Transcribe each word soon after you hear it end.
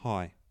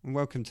Hi, and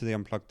welcome to the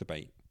Unplugged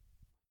Debate.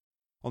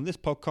 On this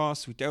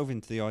podcast, we delve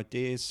into the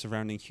ideas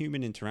surrounding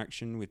human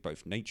interaction with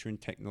both nature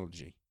and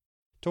technology,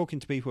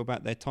 talking to people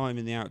about their time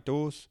in the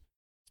outdoors,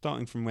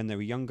 starting from when they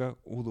were younger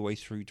all the way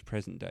through to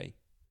present day,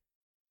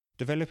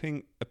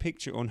 developing a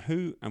picture on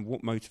who and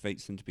what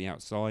motivates them to be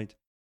outside,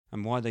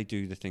 and why they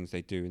do the things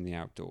they do in the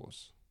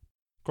outdoors.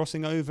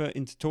 Crossing over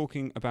into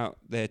talking about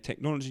their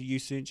technology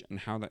usage and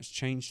how that's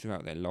changed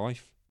throughout their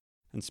life,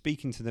 and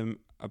speaking to them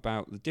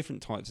about the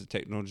different types of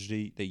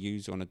technology they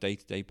use on a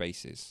day-to-day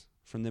basis,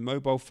 from their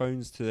mobile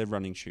phones to their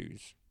running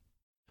shoes.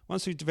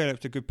 Once we've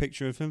developed a good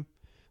picture of them,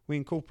 we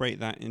incorporate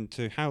that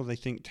into how they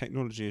think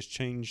technology has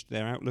changed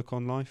their outlook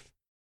on life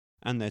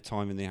and their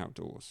time in the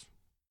outdoors.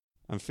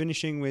 And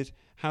finishing with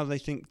how they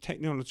think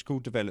technological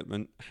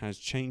development has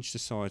changed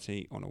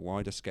society on a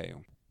wider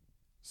scale.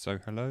 So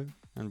hello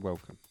and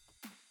welcome.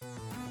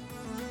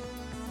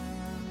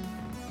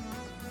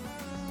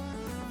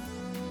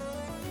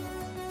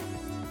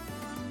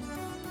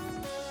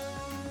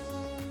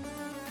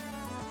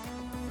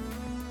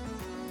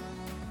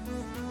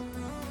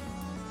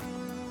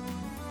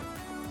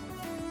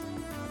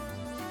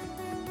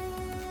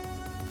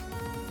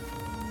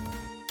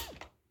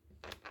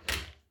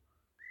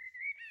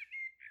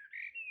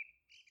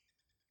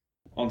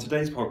 On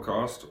today's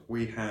podcast,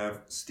 we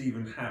have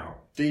Stephen Howell.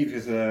 Steve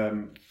has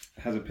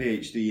a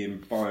PhD in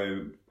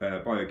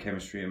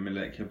biochemistry and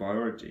molecular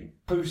biology.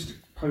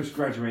 Post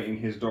graduating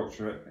his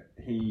doctorate,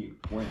 he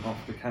went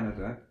off to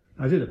Canada.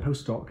 I did a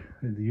postdoc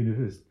in the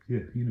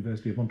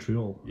University of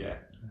Montreal. Yeah.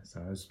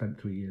 So I spent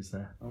 3 years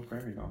there. Oh,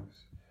 very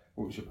nice.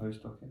 What was your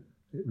postdoc in?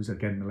 It was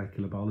again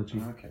molecular biology.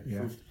 Oh, okay. Yeah.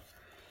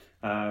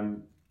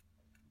 Cool.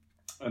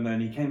 And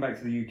then he came back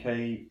to the UK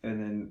and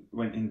then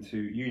went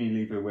into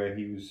Unilever, where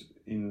he was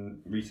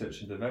in research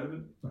and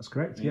development. That's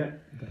correct, yeah.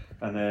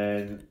 And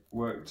then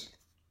worked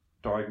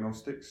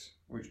diagnostics,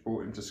 which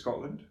brought him to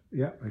Scotland.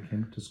 Yeah, I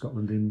came to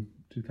Scotland in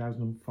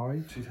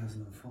 2005.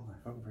 2005,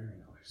 oh, very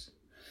nice.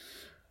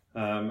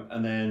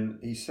 And then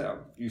you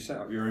set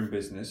up your own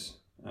business,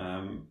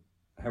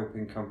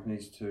 helping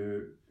companies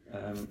to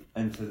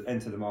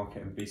enter the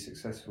market and be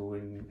successful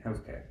in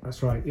healthcare.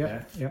 That's right,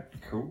 yeah.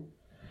 Cool.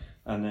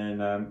 And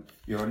then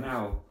you're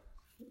now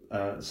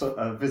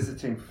a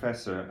visiting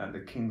professor at the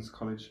King's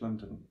College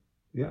London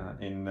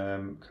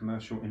in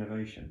commercial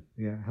innovation.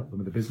 Yeah, I helped them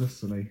with the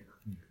business and they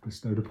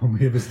bestowed upon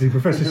me a visiting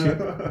professorship,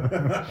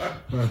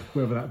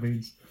 whatever that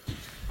means.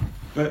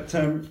 But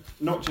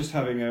not just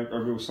having a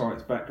real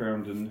science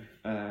background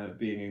and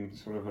being in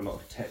sort of a lot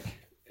of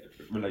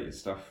tech-related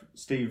stuff.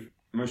 Steve,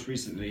 most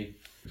recently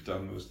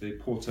done was the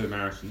Porto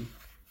Marathon.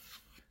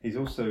 He's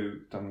also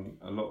done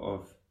a lot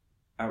of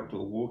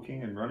outdoor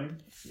walking and running.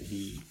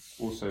 He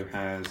also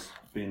has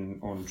been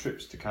on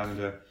trips to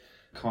Canada,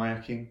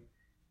 kayaking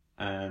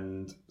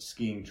and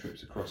skiing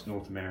trips across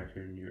North America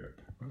and Europe.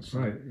 That's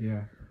right,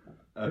 yeah.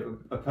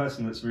 A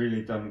person that's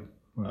really done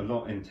a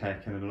lot in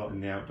tech and a lot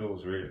in the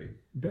outdoors, really.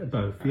 A bit of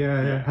both,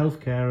 yeah.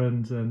 Healthcare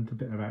and a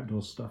bit of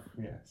outdoor stuff.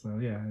 Yeah. So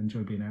yeah, I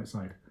enjoy being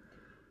outside.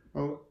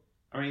 Well,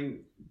 I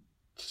mean,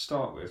 to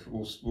start with,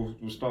 we'll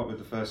start with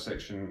the first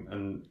section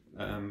and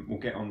we'll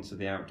get on to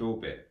the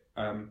outdoor bit.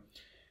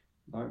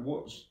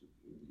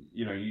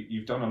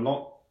 You've done a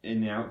lot in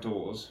the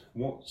outdoors.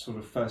 What sort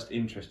of first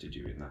interested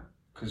you in that?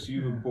 Because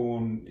you were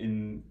born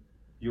in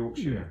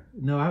Yorkshire. Yeah.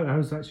 No, I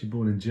was actually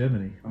born in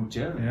Germany. Oh,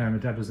 Germany. Yeah, my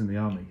dad was in the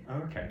army.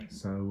 Oh, okay.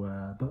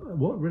 So, but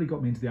what really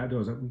got me into the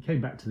outdoors, we came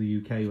back to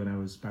the UK when I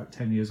was about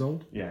 10 years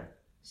old. Yeah.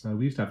 So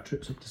we used to have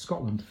trips up to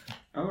Scotland.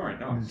 Oh, right,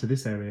 nice. Into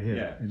this area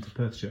here, into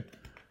Perthshire.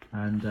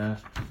 And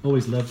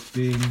always loved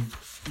being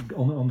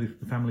on the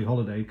family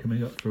holiday,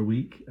 coming up for a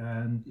week,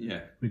 and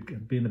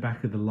we'd be in the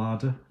back of the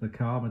larder, the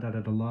car. My dad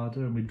had a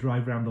larder, and we'd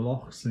drive around the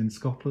lochs in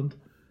Scotland.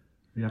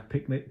 We'd have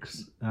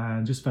picnics,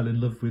 and just fell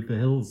in love with the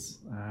hills,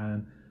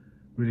 and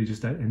really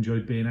just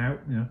enjoyed being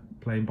out,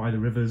 playing by the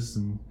rivers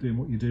and doing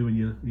what you do when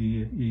you're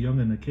young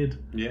and a kid.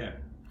 Yeah.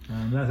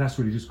 And that's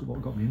really just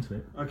what got me into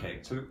it. Okay,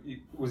 so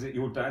was it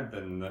your dad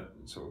then that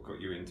sort of got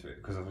you into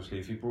it? Because obviously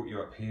if he brought you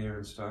up here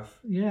and stuff...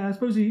 Yeah, I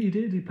suppose he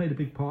did. He played a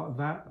big part of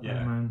that.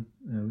 Yeah.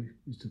 We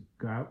used to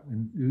go out,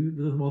 and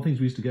one of the things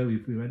we used to go,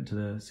 if we went to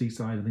the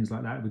seaside and things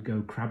like that, we'd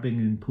go crabbing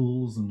in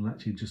pools and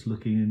actually just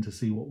looking in to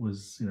see what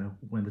was,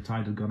 when the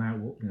tide had gone out,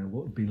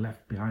 what had been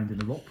left behind in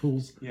the rock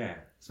pools. Yeah.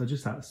 So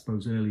just that, I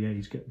suppose, early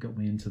age got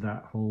me into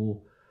that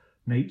whole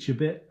nature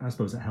bit. I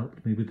suppose it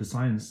helped me with the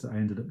science that I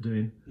ended up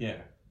doing. Yeah.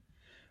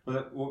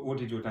 Well, what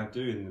did your dad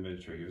do in the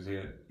military?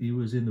 He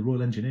was in the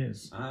Royal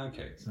Engineers. Ah,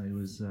 okay. So he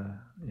was.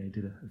 He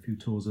did a few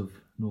tours of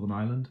Northern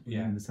Ireland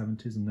in the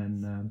 70s, and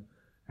then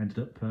ended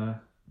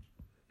up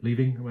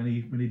leaving when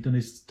he'd done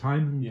his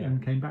time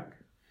and came back.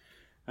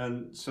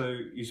 And so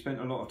you spent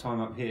a lot of time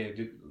up here.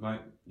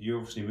 You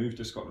obviously moved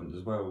to Scotland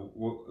as well.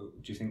 What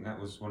do you think that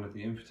was one of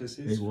the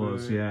impetuses? It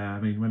was, yeah. I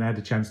mean, when I had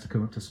a chance to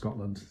come up to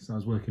Scotland, so I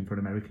was working for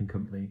an American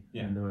company,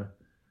 and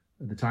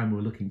at the time we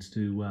were looking to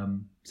do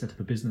set up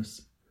a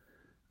business.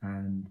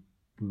 And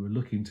we were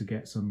looking to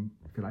get some,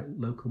 if you like,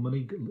 local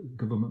money,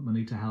 government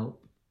money to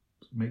help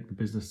make the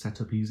business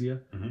setup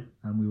easier.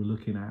 And we were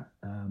looking at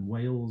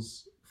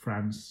Wales,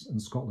 France,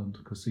 and Scotland,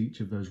 because each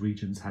of those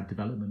regions had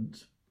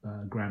development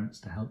grants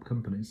to help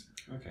companies.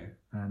 Okay.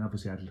 And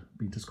obviously, I'd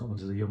been to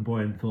Scotland as a young boy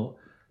and thought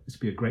this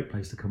would be a great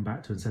place to come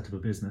back to and set up a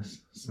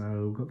business.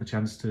 So got the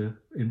chance to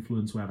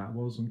influence where that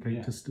was and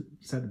came to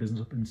set the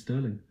business up in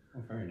Stirling.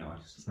 Oh, very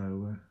nice.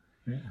 So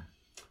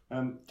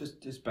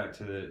just back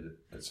to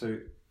so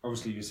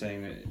obviously you're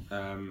saying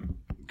that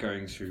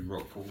going through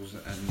rock pools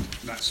and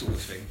that sort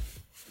of thing.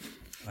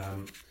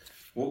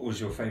 What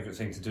was your favourite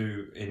thing to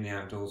do in the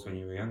outdoors when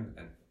you were younger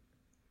then?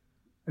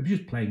 I was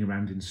just playing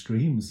around in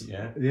streams.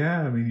 Yeah.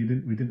 I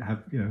mean, we didn't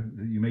have,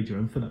 you made your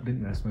own fun up,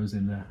 didn't you? I suppose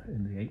in the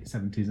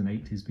 70s and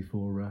 80s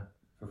before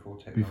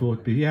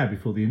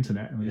the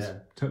internet. I mean, it's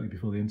totally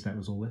before the internet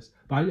was all this.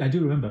 But I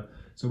do remember.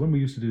 So when we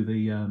used to do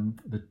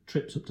the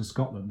trips up to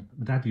Scotland,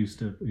 my dad he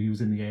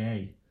was in the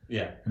AA.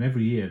 Yeah. And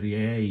every year the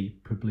AA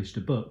published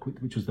a book,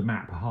 which was the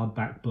map, a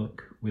hardback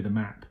book with a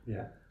map.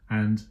 Yeah.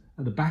 And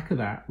at the back of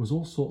that was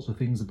all sorts of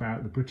things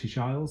about the British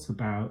Isles,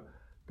 about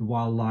the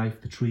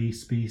wildlife, the tree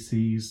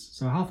species.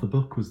 So half the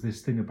book was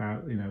this thing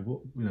about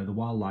the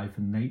wildlife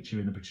and nature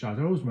in the British Isles.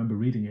 I always remember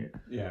reading it.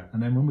 Yeah.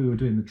 And then when we were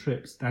doing the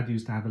trips, Dad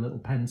used to have a little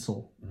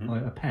pencil,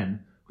 like a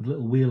pen with a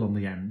little wheel on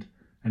the end,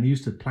 and he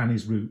used to plan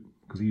his route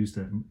because he used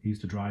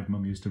to drive.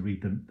 Mum used to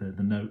read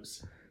the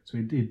notes. So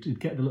he'd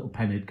get the little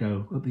pen. He'd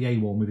go up the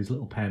A1 with his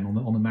little pen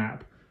on the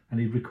map, and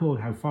he'd record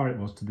how far it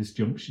was to this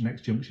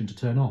next junction to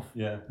turn off.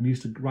 Yeah. And he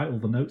used to write all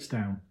the notes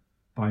down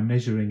by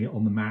measuring it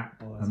on the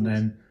map, and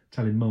then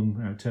telling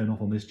Mum, turn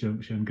off on this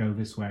junction, go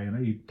this way, and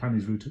he'd plan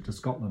his route up to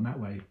Scotland that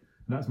way. And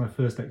that's my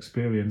first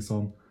experience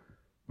on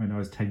when I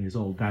was 10 years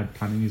old, Dad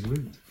planning his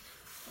route.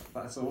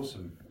 That's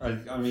awesome.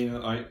 I mean,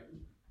 I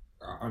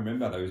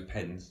remember those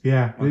pens.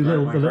 Yeah, my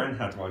gran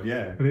had one.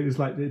 Yeah, and it was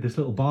like this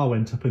little bar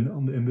went up in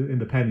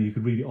the pen, and you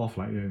could read it off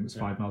like it's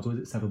 5 miles, or is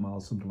it 7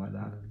 miles, something like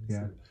that.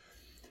 Yeah.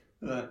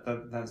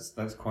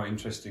 That's quite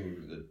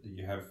interesting that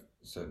you have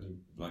certainly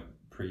like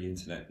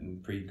pre-internet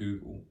and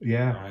pre-Google.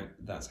 Yeah. Right.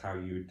 That's how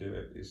you would do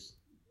it. Is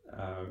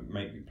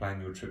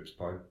plan your trips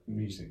by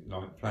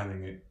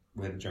planning it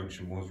where the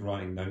junction was,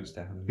 writing notes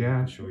down, and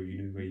making sure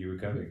you knew where you were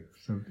going.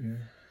 So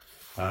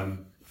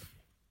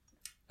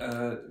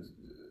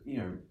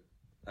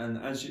and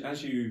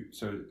as you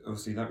so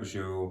obviously that was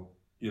your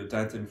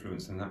dad's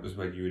influence, and that was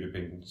where you would have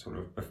been sort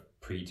of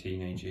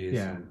pre-teenage years,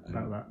 and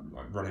about that.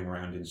 Like running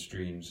around in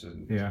streams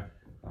and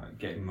like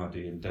getting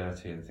muddy and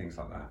dirty and things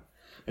like that.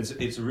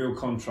 It's a real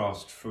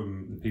contrast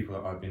from the people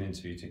that I've been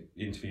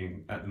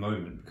interviewing at the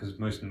moment, because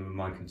most of them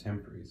are my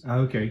contemporaries.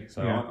 Okay,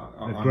 so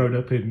they've grown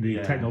up in the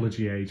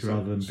technology age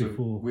rather than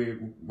before.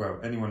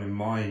 Anyone in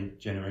my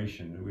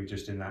generation, we're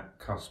just in that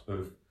cusp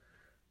of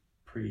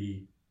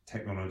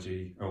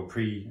pre-technology or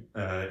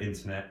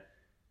pre-internet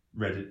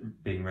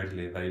being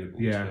readily available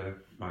to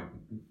like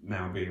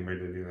now being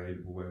readily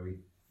available, where we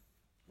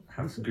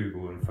have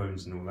Google and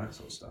phones and all that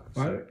sort of stuff.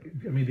 Well,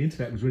 I mean, the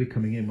internet was really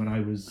coming in when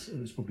it was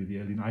probably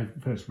I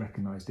first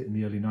recognised it in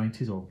the early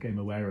 90s, or became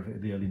aware of it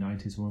in the early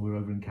 90s when we were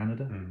over in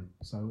Canada.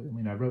 So, I mean,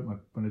 when I wrote my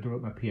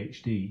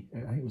PhD,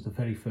 I think it was the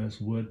very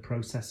first word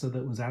processor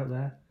that was out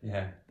there.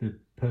 Yeah. The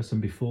person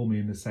before me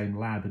in the same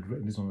lab had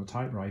written this on a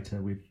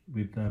typewriter with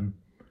the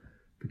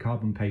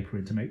carbon paper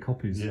in to make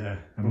copies. Yeah.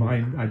 And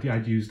mine,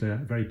 I'd used a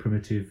very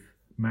primitive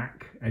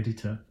Mac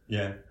editor.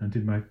 Yeah. And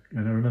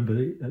I remember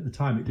at the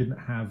time it didn't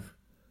have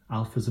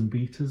alphas and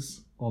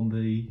betas on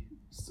the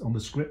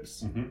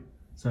scripts.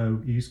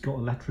 So you got a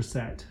letter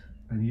set,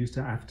 and you used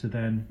to have to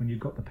then, when you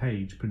got the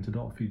page printed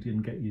off,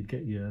 you'd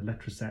get your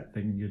letter set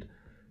thing, and you'd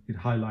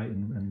highlight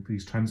and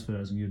these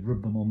transfers, and you'd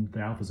rub them on the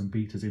alphas and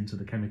betas into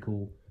the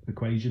chemical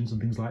equations and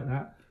things like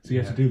that. So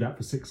you had to do that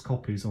for 6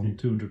 copies on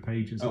 200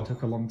 pages. It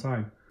took a long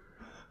time.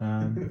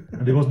 And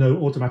there was no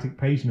automatic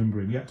page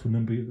numbering. You had to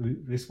number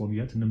this one.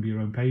 You had to number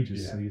your own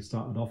pages. So you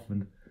started off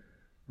and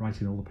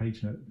writing all the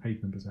page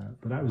numbers out.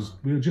 But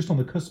we were just on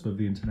the cusp of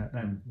the internet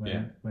then,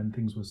 when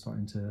things were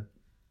starting to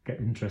get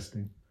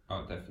interesting.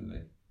 Oh,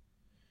 definitely.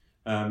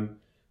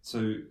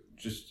 So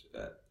just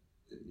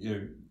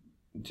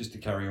just to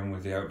carry on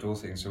with the outdoor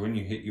thing. So when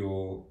you hit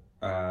your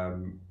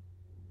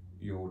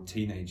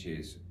teenage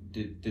years,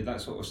 did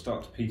that sort of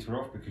start to peter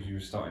off because you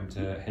were starting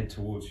to head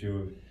towards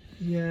your?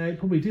 Yeah, it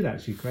probably did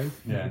actually, Craig.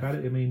 Yeah. About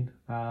it. I mean,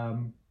 I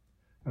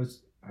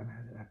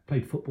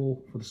played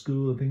football for the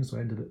school and things, so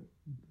I ended up.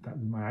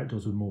 My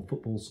outdoors were more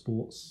football,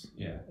 sports.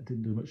 Yeah. I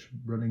didn't do much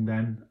running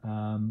then.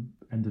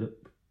 Ended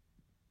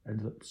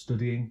up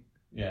studying.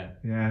 Yeah.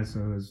 Yeah,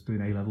 so I was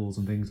doing A-levels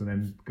and things, and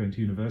then going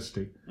to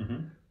university.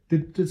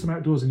 Did some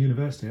outdoors in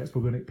university. That's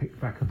probably when it picked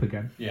back up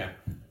again. Yeah.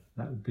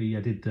 That would be,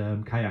 I did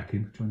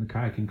kayaking, joined the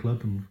kayaking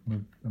club, and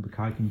remember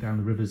kayaking down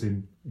the rivers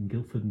in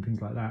Guildford and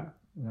things like that.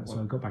 So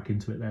I got back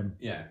into it then.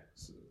 Yeah.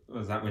 So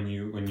was that when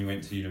you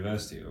went to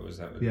university, or was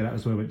that? Yeah, that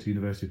was when I went to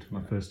university to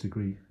my first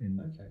degree in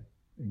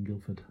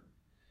Guildford.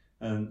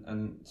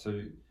 And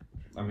so,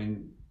 I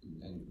mean,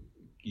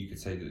 you could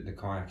say that the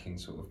kayaking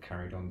sort of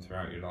carried on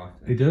throughout your life.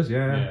 It does,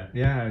 yeah.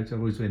 I've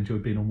always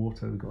enjoyed being on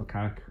water. We've got a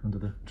kayak under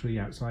the tree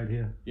outside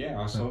here. Yeah,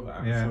 I saw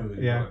that.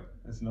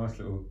 It's a nice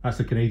little. That's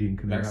the Canadian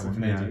canoe. That's the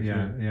Canadian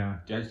canoe. Yeah.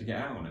 Did you actually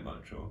get out on it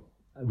much, or?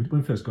 When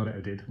we first got it,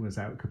 I did. Was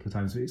out a couple of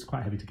times. It's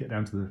quite heavy to get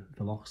down to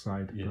the loch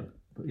side. Yeah.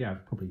 But yeah,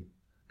 probably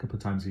a couple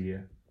of times a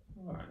year.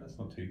 All right, that's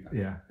not too bad.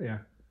 Yeah.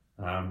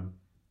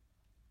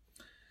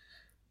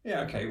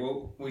 Yeah. Okay.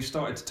 Well, we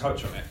started to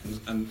touch on it,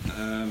 and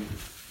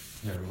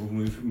we'll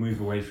move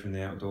away from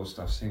the outdoor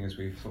stuff, seeing as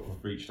we've sort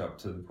of reached up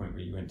to the point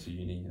where you went to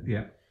uni.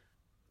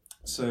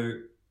 So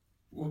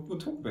we'll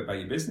talk a bit about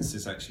your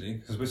businesses actually,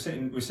 because we're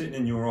sitting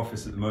in your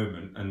office at the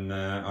moment, and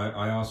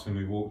I asked when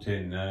we walked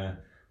in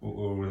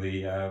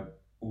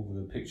all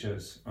the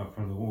pictures up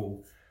from the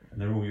wall,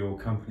 and they're all your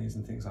companies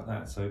and things like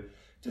that. So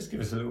just give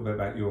us a little bit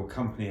about your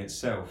company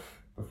itself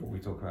before we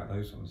talk about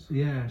those ones.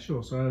 Yeah,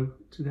 sure. So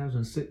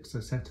 2006, I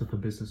set up a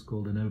business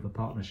called Innova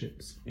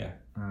Partnerships. Yeah.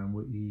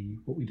 What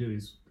we do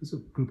is there's a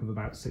group of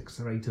about 6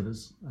 or 8 of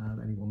us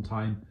at any one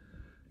time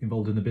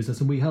involved in the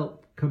business, and we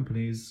help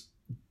companies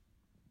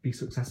be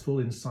successful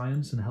in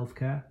science and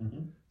healthcare.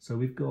 Mm-hmm. So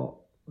we've got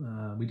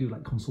we do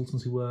like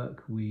consultancy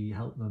work. We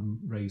help them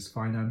raise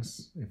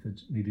finance if they're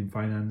needing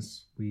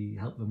finance. We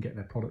help them get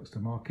their products to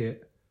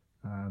market.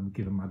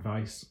 Give them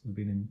advice. We've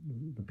been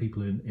the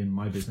people in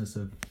my business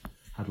have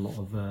had a lot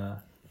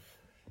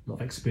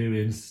of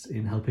experience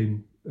in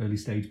helping early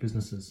stage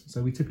businesses.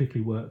 So we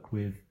typically work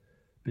with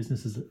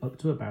businesses up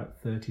to about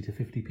 30 to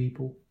 50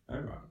 people. Oh,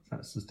 right.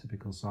 That's the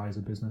typical size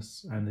of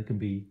business, and they can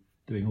be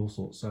doing all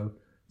sorts. So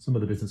some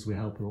of the businesses we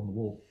help are on the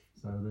wall.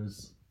 So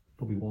there's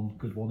probably one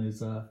good one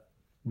is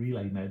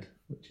Relay Med,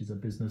 which is a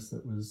business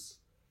that was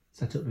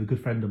set up with a good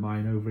friend of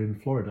mine over in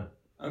Florida.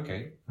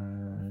 Okay.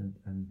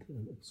 And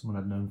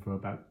someone I'd known for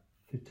about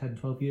 10,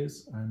 12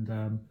 years.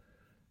 And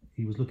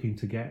he was looking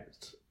to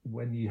get,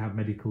 when you have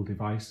medical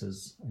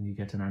devices and you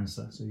get an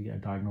answer, so you get a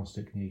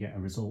diagnostic and you get a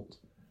result,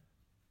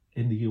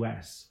 in the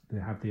US, they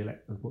have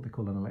what they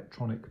call an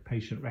electronic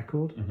patient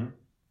record. Mm-hmm.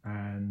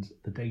 And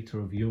the data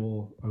of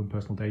your own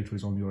personal data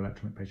is on your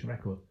electronic patient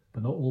record,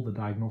 but not all the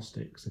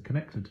diagnostics are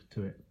connected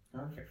to it.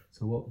 Okay.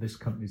 So what this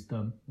company's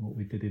done, and what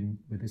we did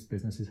with this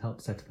business, is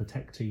help set up a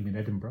tech team in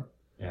Edinburgh.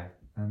 Yeah.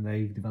 And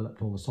they've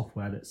developed all the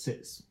software that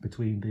sits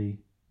between the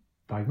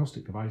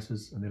diagnostic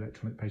devices and the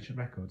electronic patient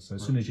record. So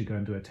as soon as you go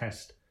and do a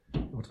test,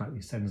 it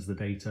automatically sends the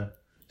data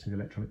to the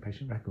electronic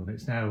patient record.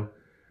 It's now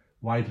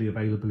widely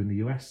available in the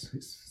US.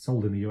 It's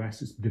sold in the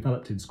US. It's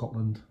developed in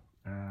Scotland,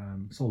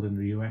 sold in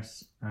the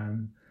US,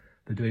 and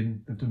they've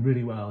done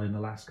really well in the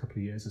last couple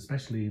of years,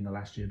 especially in the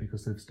last year,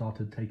 because they've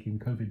started taking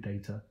COVID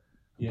data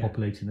and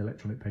populating the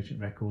electronic patient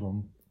record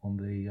on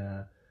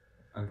the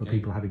for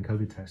people having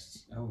COVID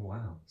tests. Oh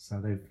wow! So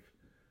they've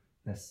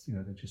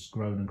just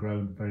grown and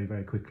grown very,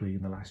 very quickly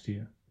in the last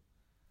year.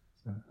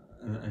 So,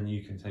 and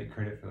you can take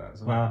credit for that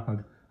as well.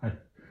 Well,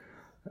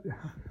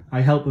 I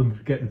help them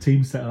get the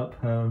team set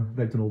up.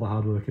 They've done all the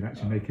hard work in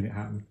actually making it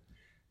happen.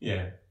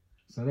 Yeah.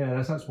 So yeah,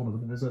 that's one of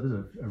them. There's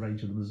a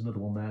range of them. There's another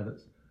one there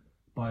that's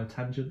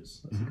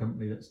Biotangents. That's a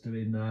company that's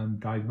doing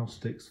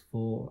diagnostics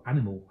for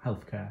animal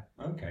healthcare.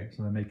 Okay.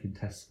 So they're making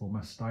tests for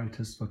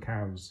mastitis for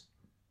cows.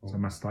 So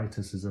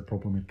mastitis is a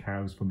problem with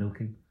cows for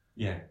milking.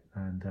 Yeah.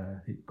 And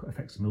it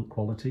affects milk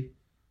quality.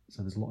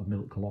 So there's a lot of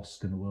milk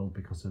lost in the world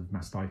because of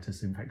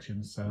mastitis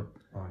infections. So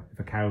if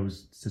a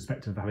cow's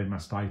suspected of having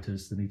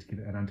mastitis, they need to give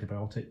it an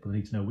antibiotic, but they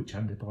need to know which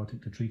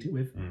antibiotic to treat it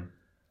with. Mm.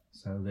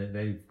 So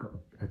they've got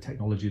a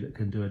technology that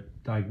can do a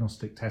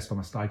diagnostic test for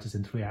mastitis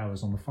in 3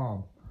 hours on the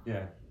farm.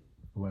 Yeah.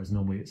 Whereas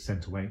normally it's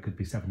sent away, it could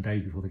be 7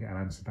 days before they get an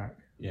answer back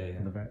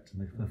from the vet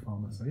and the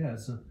farmer. So yeah,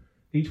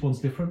 each one's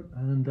different,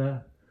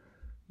 and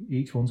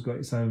each one's got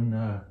its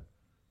own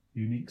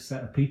unique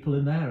set of people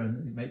in there,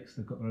 and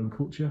they've got their own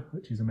culture,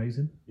 which is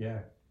amazing. Yeah.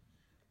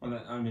 Well,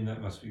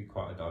 that must be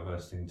quite a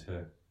diverse thing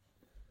to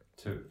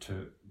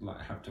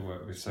like have to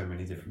work with so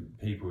many different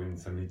people in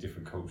so many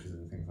different cultures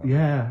and things like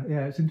that.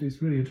 Yeah, it's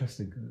really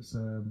interesting.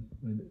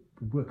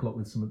 We work a lot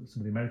with some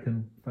of the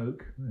American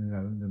folk,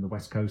 in the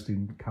West Coast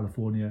in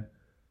California,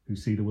 who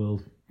see the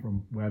world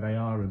from where they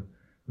are, and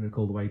we work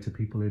all the way to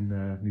people in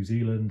New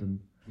Zealand, and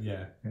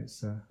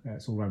it's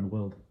all around the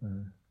world.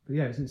 But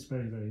yeah, it's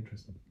very, very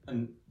interesting.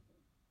 And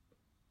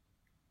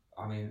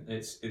I mean,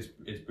 it's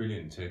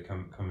brilliant to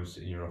come and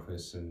sit in your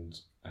office and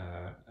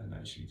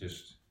actually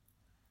just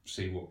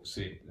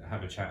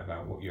have a chat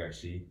about what you're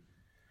actually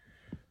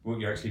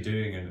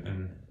doing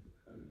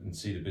and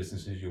see the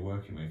businesses you're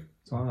working with.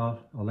 So our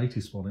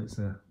latest one, it's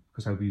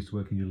because I used to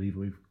work in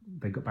Unilever.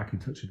 They got back in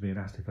touch with me and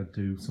asked if I'd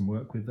do some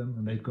work with them,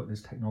 and they've got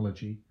this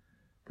technology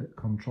that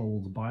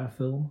controls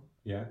biofilm.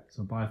 Yeah.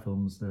 So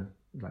biofilm's the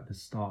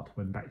start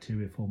when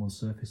bacteria form on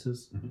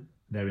surfaces. Mm-hmm.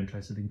 They're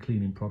interested in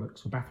cleaning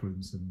products for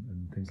bathrooms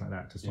and things like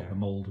that to stop the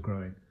mold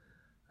growing.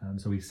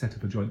 So we set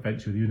up a joint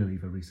venture with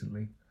Unilever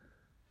recently,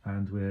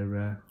 and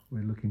we're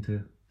looking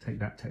to take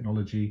that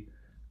technology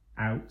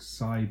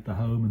outside the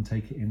home and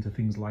take it into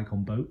things like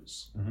on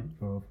boats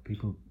for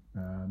people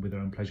with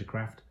their own pleasure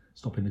craft.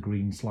 stopping the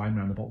green slime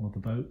around the bottom of the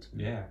boat.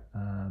 Yeah.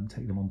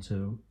 Take them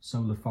onto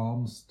solar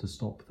farms to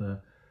stop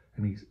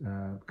any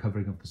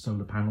covering of the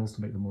solar panels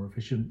to make them more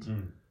efficient.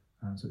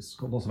 So it's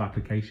got lots of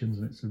applications,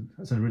 and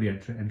that's a really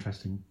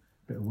interesting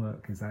bit of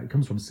work. Is that it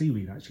comes from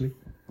seaweed actually?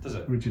 Does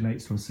it?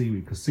 Originates from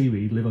seaweed, because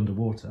seaweed live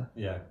underwater.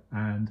 Yeah.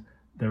 And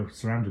they're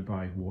surrounded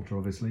by water,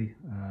 obviously,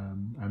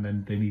 and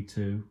then they need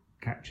to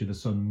capture the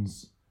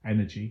sun's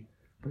energy.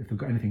 But if they've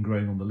got anything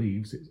growing on the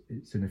leaves,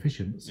 it's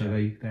inefficient. So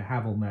they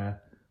have on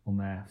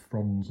their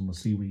fronds on the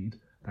seaweed,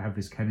 they have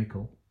this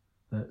chemical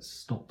that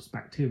stops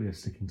bacteria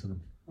sticking to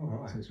them. All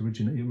right. So it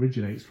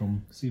originates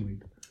from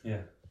seaweed.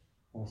 Yeah.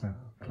 Awesome.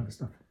 So clever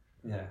stuff.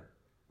 Yeah.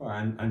 Well,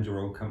 and your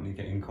old company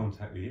getting in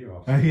contact with you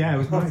after, Yeah, it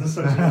was after nice.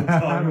 such a long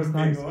time It was of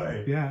being nice.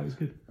 away. Yeah, it was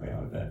good. Yeah,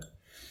 I bet.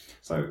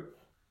 So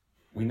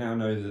we now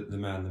know that the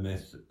man, the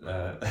myth,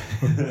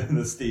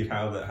 the Steve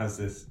Howell that has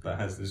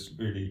this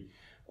really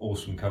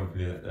awesome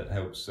company that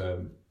helps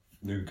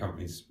new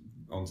companies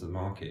onto the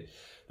market.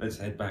 Let's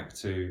head back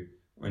to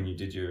when you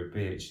did your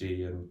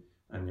PhD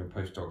and your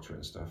postdoctorate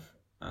and stuff.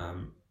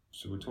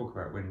 So we'll talk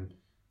about when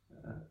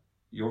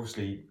you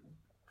obviously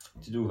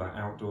did all that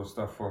outdoor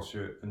stuff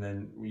and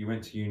then you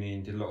went to uni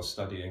and did a lot of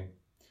studying.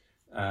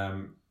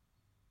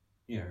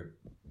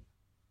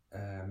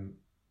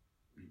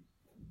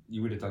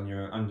 You would have done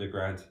your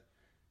undergrad,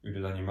 you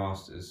would have done your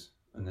masters,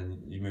 and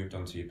then you moved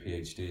on to your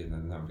PhD, and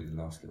then that would be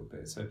the last little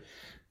bit. So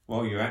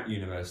while you're at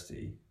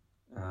university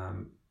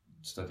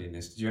studying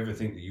this, did you ever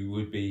think that you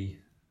would be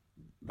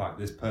like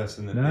this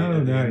person? No,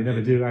 you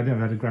never do. I never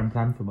had a grand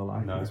plan for my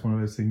life. No. It's one of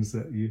those things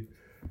that you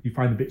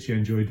find the bits you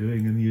enjoy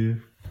doing, and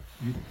you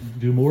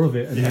do more of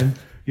it, and then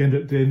you end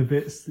up doing the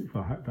bits.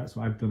 Well, that's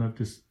what I've done. I've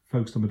just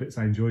focused on the bits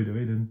I enjoy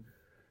doing, and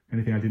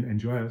anything I didn't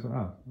enjoy, I was like,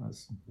 oh,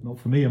 that's not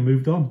for me, and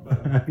moved on.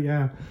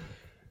 Yeah.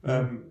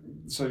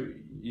 So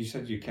you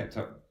said you kept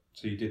up.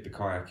 So you did the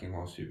kayaking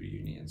whilst you were at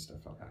uni and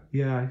stuff like that.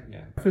 Yeah.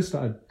 I first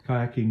started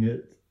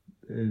kayaking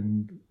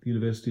in the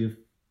University of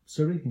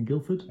Surrey in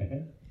Guildford.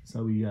 Mm-hmm.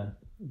 So we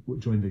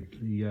joined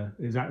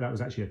that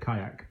was actually a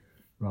kayak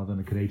rather than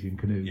a Canadian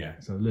canoe. Yeah.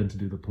 So I learned to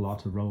do the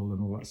Pilata roll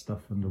and all that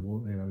stuff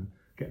underwater, and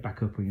get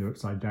back up when you're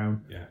upside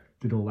down. Yeah.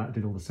 Did all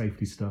the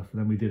safety stuff, and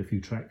then we did a few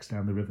treks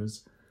down the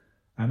rivers,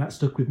 and that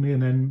stuck with me.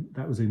 And then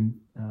that was in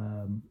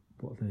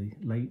the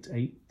late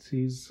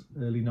 80s,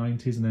 early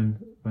 90s, and then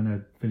when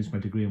I finished my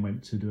degree and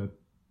went to do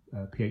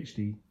a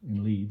PhD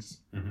in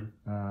Leeds,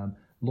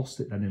 lost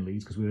it then in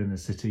Leeds because we were in a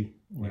city,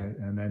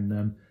 and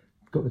then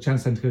got the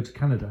chance then to go to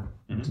Canada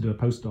to do a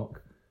postdoc.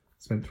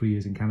 Spent 3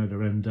 years in Canada,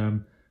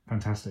 and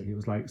fantastic. It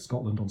was like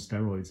Scotland on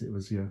steroids. It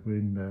was we're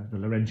in the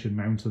Laurentian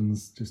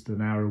Mountains, just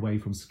an hour away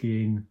from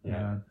skiing.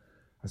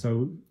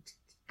 So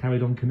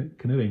carried on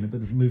canoeing,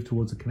 but moved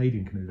towards a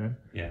Canadian canoe then.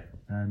 Yeah.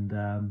 And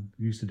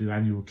we used to do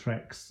annual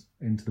treks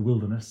into the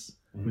wilderness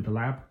with the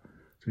lab.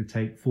 So we'd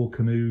take 4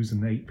 canoes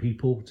and 8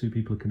 people, 2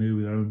 people a canoe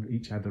with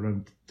each had their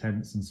own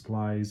tents and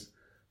supplies.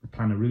 We'd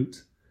plan a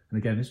route. And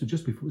again, this was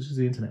just before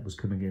the internet was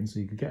coming in, so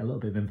you could get a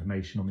little bit of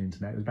information on the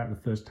internet. It was about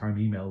the first time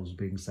email was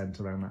being sent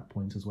around that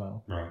point as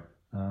well. Right.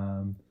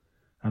 And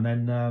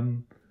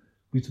then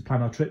we used to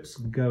plan our trips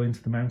and go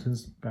into the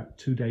mountains, about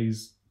 2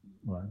 days,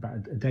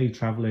 about a day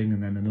travelling,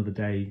 and then another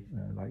day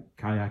like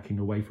kayaking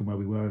away from where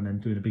we were, and then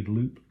doing a big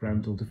loop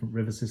around all different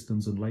river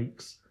systems and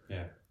lakes.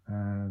 Yeah.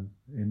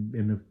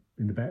 In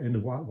the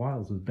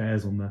wilds, with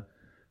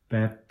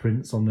bear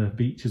prints on the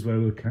beaches where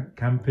we were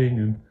camping,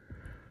 and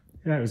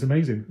it was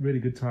amazing. Really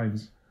good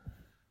times.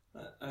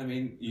 I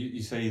mean,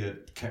 you say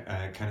that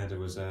Canada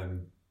was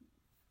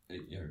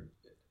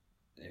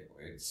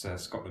it's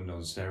Scotland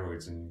on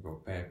steroids, and you've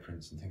got bear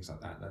prints and things like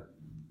that. That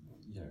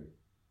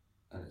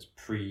and it's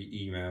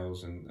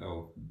pre-emails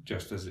or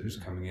just as it was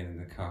coming in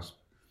the cusp.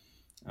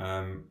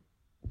 I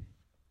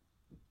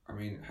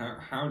mean,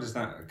 how does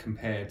that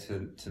compare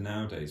to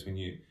nowadays?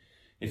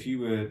 If you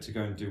were to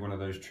go and do one of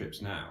those trips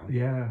now,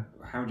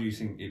 how do you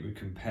think it would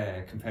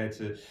compared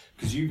to,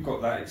 because you've got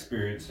that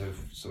experience of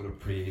sort of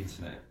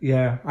pre-internet?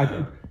 Yeah,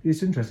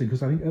 it's interesting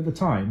because I think at the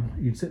time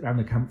you'd sit around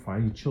the campfire,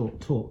 you'd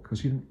talk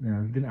because you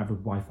didn't have a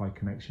Wi-Fi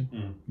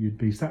connection. You'd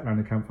be sat around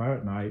the campfire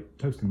at night,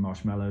 toasting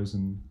marshmallows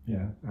and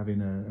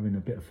having a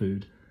bit of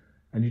food,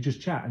 and you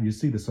just chat and you'd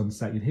see the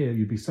sunset.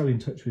 You'd be so in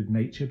touch with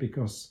nature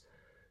because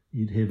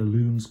you'd hear the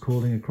loons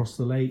calling across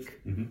the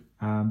lake. There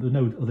were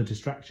no other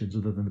distractions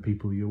other than the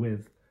people you're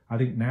with. I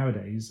think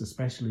nowadays,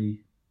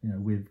 especially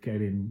with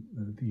getting,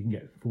 you can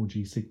get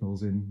 4G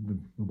signals in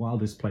the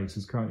wildest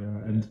places, can't you?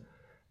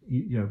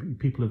 And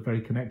people are very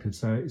connected.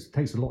 So it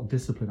takes a lot of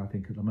discipline, I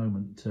think, at the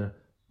moment to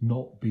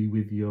not be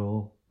with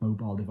your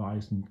mobile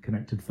device and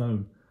connected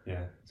phone.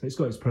 Yeah. So it's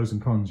got its pros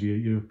and cons.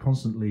 You're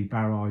constantly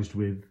barraged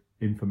with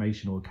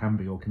information, or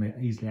can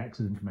easily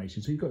access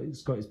information. So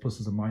it's got its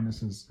pluses and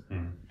minuses.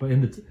 But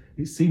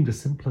it seemed a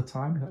simpler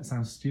time. That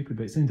sounds stupid,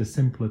 but it seemed a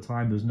simpler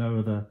time. There's no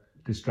other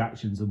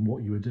distractions than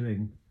what you were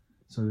doing.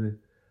 So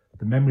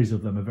the memories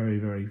of them are very,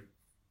 very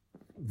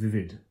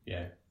vivid.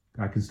 Yeah.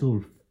 I can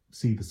still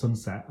see the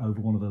sunset over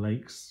one of the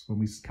lakes when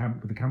we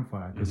camped with the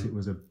campfire, because it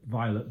was a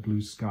violet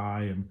blue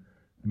sky and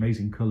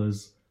amazing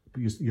colours,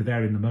 but you're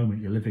there in the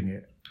moment. You're living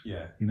it.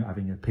 Yeah. You're not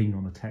having a ping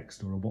on a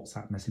text or a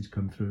WhatsApp message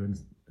come through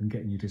and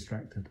getting you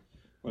distracted.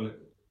 Well,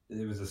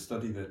 there was a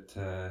study that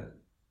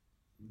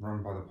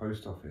run by the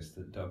post office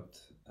that dubbed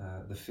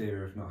the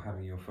fear of not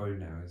having your phone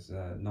now as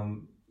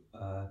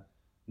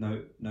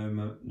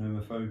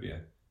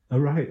nomophobia. Oh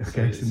right,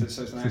 okay. So it's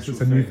an actual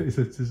thing. It's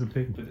a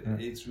thing. But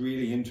it's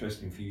really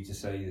interesting for you to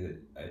say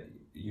that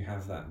you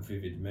have that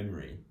vivid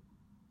memory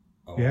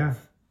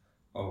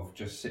of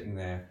just sitting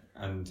there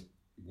and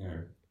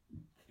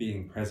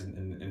being present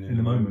in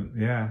the moment.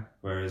 Yeah.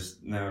 Whereas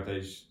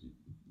nowadays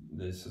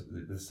there's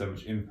so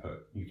much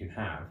input you can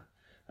have,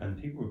 and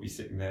people would be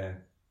sitting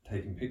there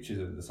taking pictures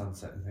of the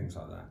sunset and things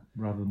like that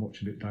rather than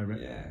watching it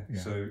directly. Yeah.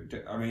 So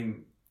I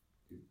mean,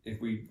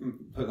 if we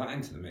put that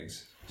into the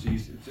mix,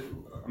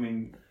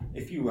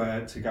 if you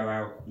were to go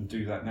out and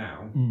do that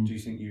now, do you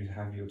think you'd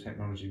have your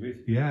technology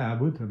with you? Yeah, I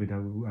would. I mean,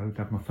 I would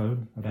have my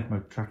phone. I'd have my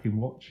tracking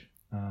watch.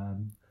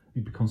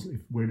 You'd be constantly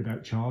worried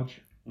about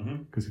charge,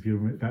 because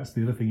that's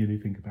the other thing you need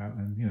to think about.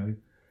 And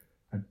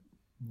I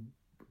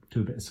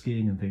do a bit of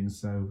skiing and things.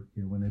 So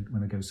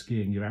when I go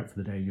skiing, you're out for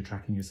the day, you're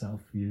tracking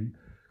yourself. You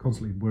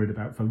constantly worried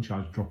about phone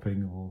charge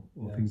dropping or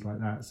things like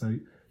that. So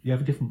you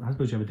have I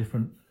suppose you have a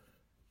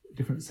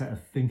different set of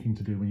thinking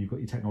to do when you've got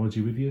your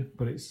technology with you,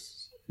 but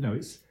it's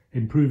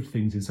improved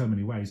things in so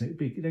many ways. It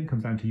then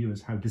comes down to you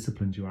as how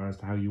disciplined you are as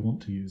to how you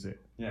want to use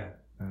it. Yeah.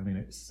 I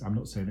mean, I'm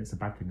not saying it's a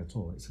bad thing at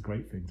all. It's a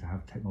great thing to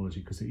have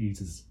technology because it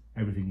eases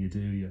everything you do.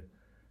 You're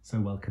so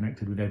well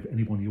connected with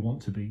anyone you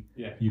want to be.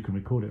 Yeah. You can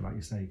record it, like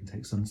you say. You can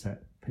take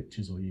sunset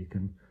pictures, or you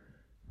can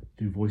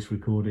do voice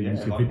recordings,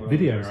 do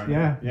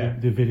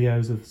videos. Do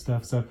videos of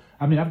stuff. So,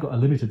 I mean, I've got a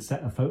limited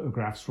set of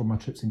photographs from my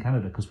trips in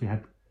Canada because we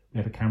had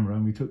a camera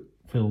and we took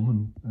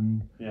film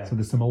and so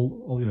there's some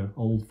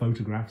old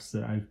photographs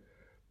that I've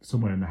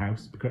somewhere in the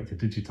house. It'd be great to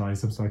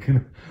digitize them so I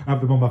can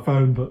have them on my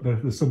phone, but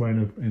they're somewhere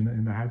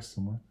in the house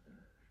somewhere.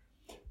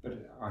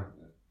 But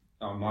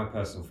my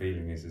personal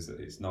feeling is that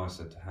it's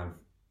nicer to have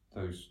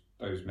those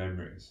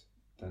memories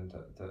than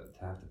to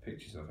have the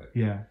pictures of it.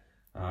 Yeah.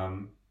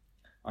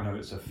 I know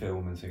it's a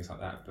film and things like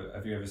that, but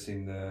have you ever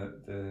seen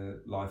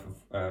the life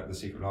of the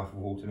Secret Life of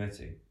Walter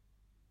Mitty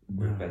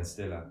with Ben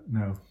Stiller?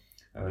 No.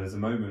 There's a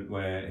moment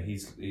where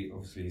he's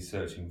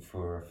searching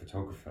for a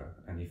photographer,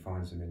 and he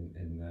finds him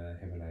in the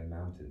Himalayan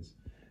mountains,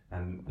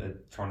 and they're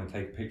trying to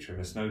take a picture of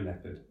a snow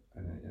leopard,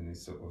 and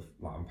he's sort of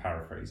like, I'm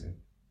paraphrasing,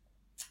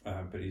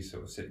 but he's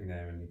sort of sitting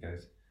there and he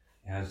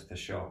has the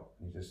shot,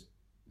 and he just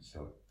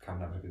sort of, come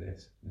and have a look at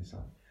this, and he's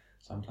like,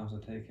 sometimes I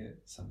take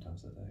it,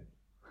 sometimes I don't.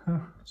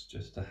 It's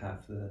just to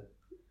have the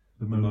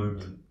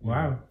moment.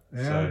 Wow,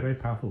 yeah, very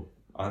powerful.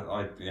 I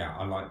like that.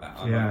 I like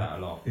that a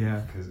lot.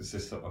 Yeah, because it's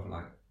just sort of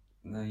like,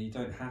 no, you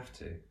don't have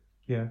to.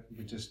 Yeah, you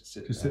can just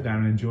sit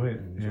down and enjoy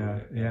it.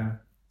 Yeah.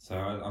 So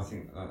I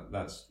think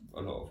that's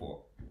a lot of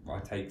what I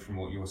take from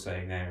what you're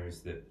saying there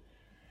is that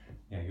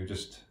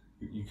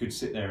you could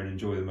sit there and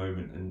enjoy the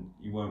moment, and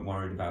you weren't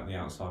worried about the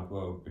outside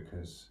world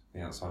because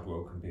the outside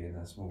world can be in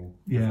a small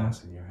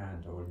device in your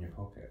hand or in your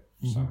pocket.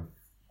 So,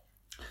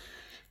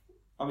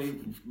 I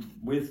mean,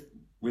 with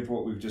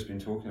what we've just been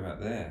talking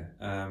about there,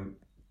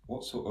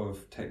 what sort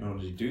of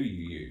technology do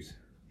you use?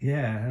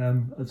 Yeah,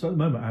 so at the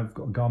moment I've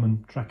got a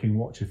Garmin tracking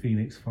watch, a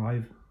Phoenix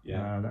 5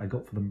 that I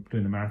got for them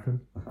doing the marathon.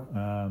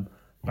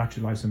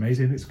 Battery life's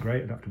amazing, it's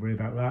great, I don't have to worry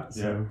about that.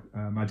 So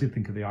I did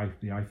think of the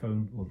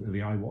iPhone or the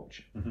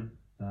iWatch,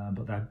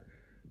 but that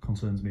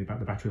concerns me about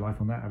the battery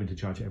life on that, having to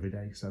charge it every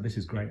day. So this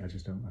is great, I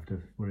just don't have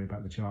to worry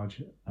about the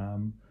charge.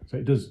 So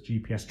it does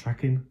GPS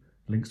tracking,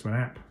 links to an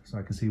app, so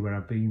I can see where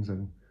I've been,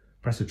 so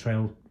press a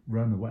trail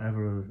run or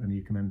whatever, and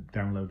you can then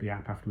download the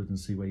app afterwards and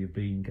see where you've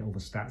been, get all the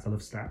stats. I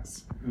love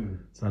stats,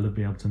 so I love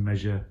being able to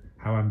measure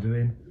how I'm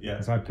doing.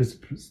 So I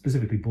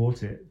specifically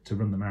bought it to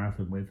run the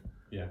marathon with,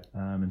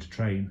 and to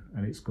train,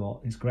 and it's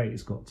great.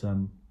 It's got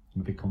I'm a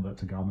big convert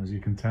to Garmin, as you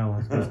can tell.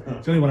 I suppose.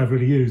 It's the only one I've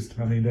really used.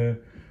 I mean,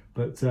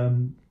 but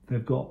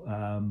they've got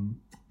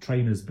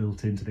trainers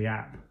built into the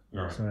app.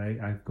 Right. So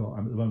I've got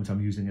at the moment I'm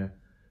using a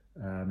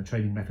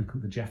training method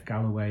called the Jeff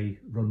Galloway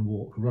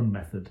run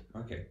method.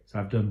 Okay. So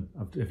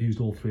I've used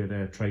all three of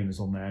their trainers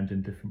on there and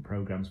in different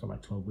programs for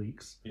like 12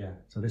 weeks. Yeah.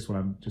 So this one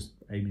I'm just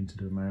aiming to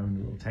do my own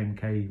little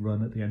 10k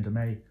run at the end of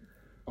May.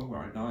 Oh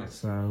right, nice.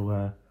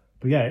 So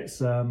but yeah,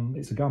 it's a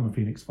Garmin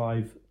Phoenix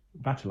 5.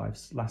 Battery life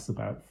lasts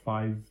about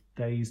 5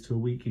 days to a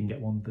week. You can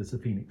get one. There's a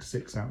Phoenix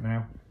 6 out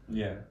now.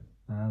 Yeah.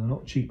 They're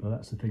not cheap though,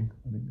 that's the thing.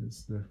 I think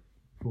it's the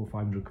 £400 or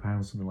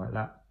 £500, something like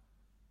that.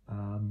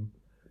 And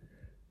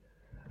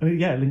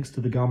it links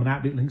to the Garmin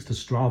app. It links to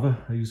Strava.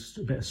 I use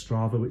a bit of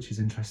Strava, which is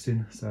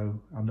interesting. So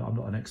I'm not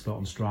an expert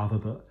on Strava,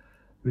 but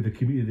with the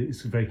community,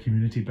 it's very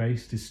community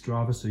based. Is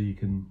Strava, so you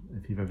can,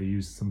 if you've ever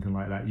used something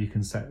like that, you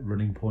can set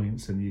running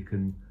points and you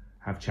can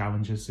have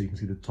challenges. So you can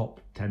see the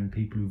top 10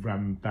 people who've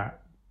ran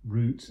that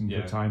route and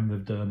the time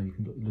they've done, and you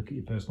can look at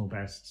your personal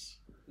bests.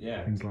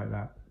 Yeah, things like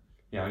that.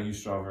 Yeah, I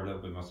use Strava a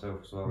little bit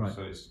myself as well.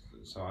 Right.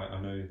 So I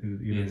know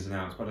the ins and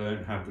outs, but I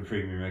don't have the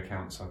premium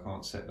account, so I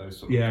can't set those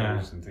sort of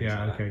goals and things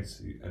like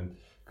that. And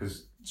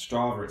because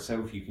Strava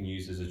itself you can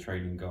use as a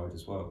training guide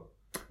as well.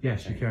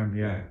 Yes, you can.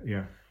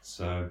 Yeah.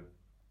 So,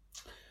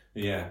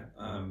 yeah.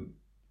 I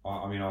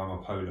mean, I'm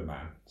a polar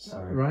man. So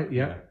right.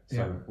 Yeah.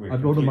 So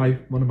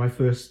one of my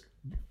first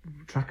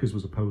trackers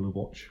was a polar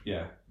watch.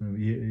 Yeah.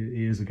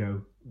 Years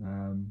ago.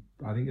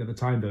 I think at the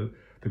time though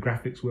the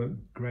graphics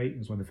weren't great. It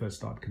was when they first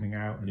started coming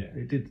out, and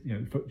it did.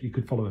 You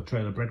could follow a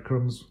trail of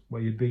breadcrumbs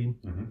where you'd been.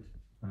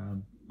 Mm-hmm.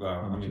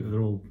 Well, I mean,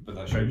 they're all. But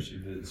that shows you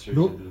that.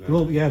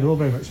 They're all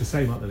very much the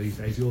same, aren't they? These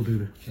days, you all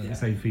do the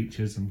same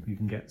features, and you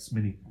can get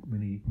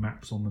mini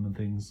maps on them and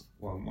things.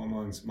 Well,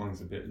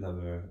 mine's a bit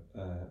lower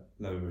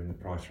in the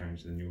price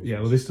range than yours.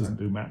 Yeah, well, this doesn't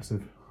do maps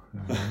of.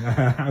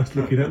 I was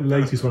looking at the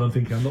latest one. I'm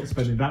thinking I'm not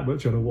spending that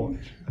much on a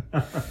watch.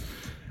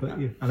 But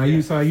yeah, and I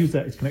use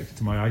that. It's connected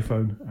to my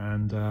iPhone,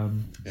 and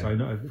so I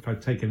know if I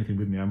take anything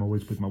with me, I'm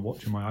always with my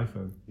watch and my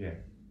iPhone. Yeah.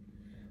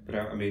 But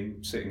I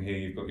mean, sitting here,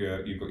 you've got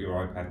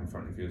your iPad in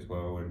front of you as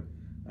well,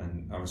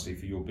 and obviously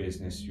for your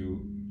business,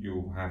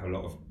 you'll have a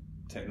lot of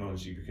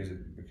technology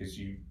because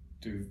you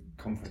do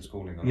conference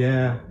calling.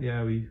 Yeah.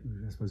 I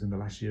suppose in the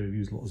last year we've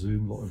used a lot of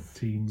Zoom, a lot of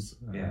Teams,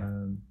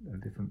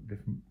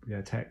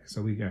 different tech.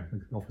 So the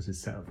office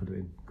is set up for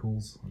doing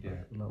calls.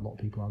 Yeah, a lot of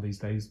people are these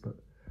days, but.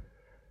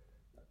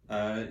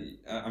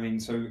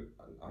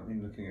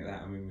 Looking at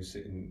that, we're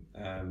sitting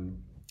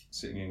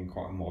in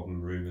quite a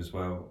modern room as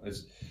well.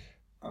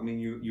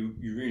 You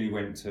really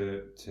went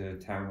to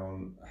town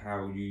on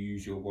how you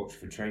use your watch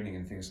for training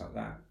and things like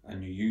that,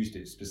 and you used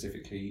it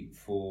specifically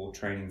for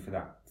training for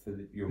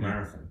your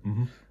marathon.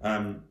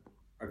 Mm-hmm.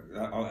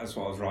 That's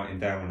what I was writing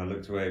down when I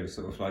looked away. It was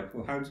sort of like,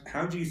 well,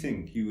 how do you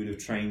think you would have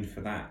trained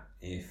for that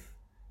if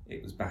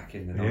it was back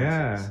in the 90s?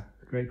 Yeah.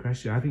 Great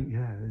question. I think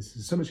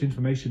there's so much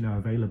information now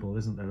available,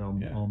 isn't there,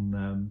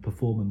 on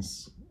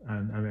performance,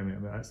 and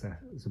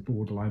it's a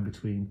borderline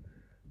between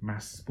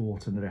mass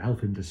sport and the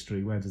health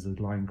industry. Where does the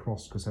line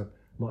cross? Because a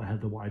lot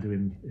of what I do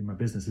in my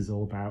business is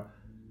all about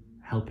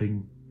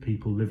helping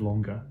people live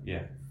longer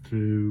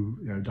through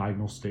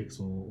diagnostics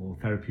or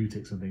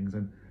therapeutics and things.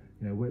 And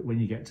when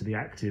you get to the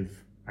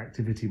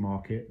activity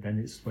market, then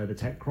it's where the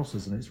tech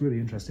crosses, and it's really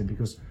interesting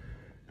because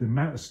the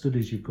amount of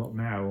studies you've got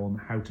now on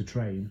how to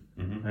train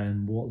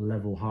and what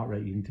level heart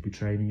rate you need to be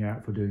training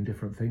at for doing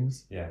different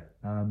things.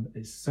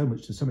 There's so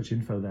much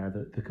info there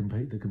that there can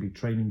be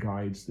training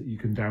guides that you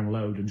can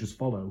download and just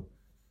follow.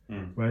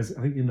 Whereas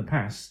I think in the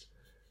past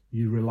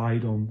you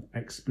relied on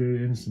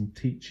experience and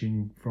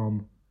teaching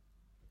from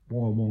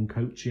one-on-one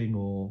coaching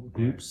or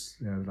groups,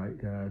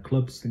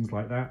 clubs, things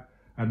like that.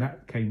 And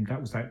that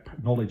was that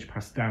knowledge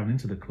passed down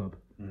into the club.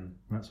 And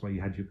that's why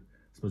you had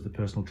the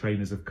personal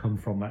trainers have come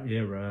from that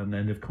era, and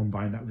then they've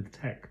combined that with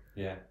tech.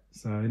 Yeah.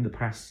 So in the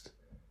past,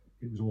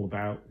 it was all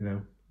about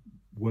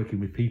working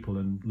with people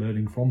and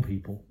learning from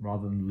people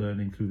rather than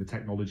learning through the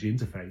technology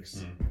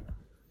interface.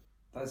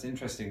 That's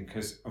interesting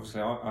because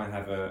obviously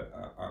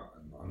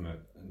I'm an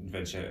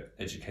adventure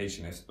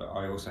educationist, but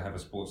I also have a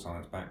sports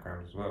science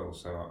background as well.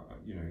 So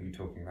you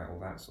talking about all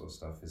that sort of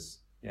stuff there's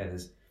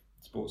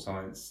sports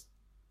science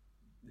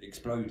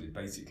exploded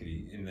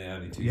basically in the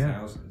early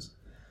 2000s.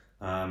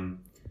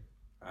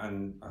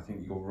 And I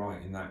think you're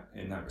right in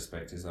that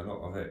respect. Is a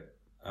lot of it.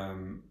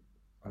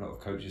 A lot of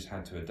coaches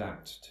had to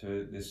adapt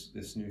to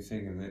this new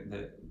thing, and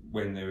that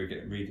when they were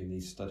reading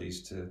these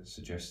studies to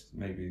suggest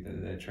maybe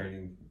that their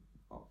training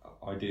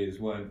ideas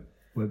weren't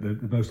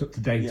the most up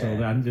to date, or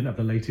they didn't have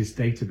the latest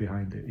data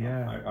behind it.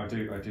 Yeah, I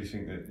do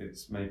think that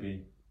it's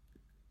maybe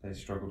they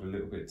struggled a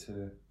little bit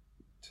to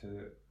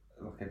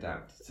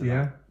adapt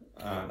to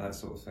that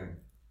sort of thing.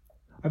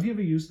 Have you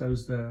ever used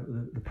those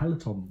the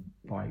Peloton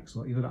bikes,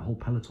 or that whole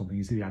Peloton thing?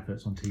 You see the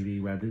adverts on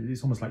TV where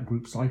it's almost like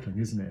group cycling,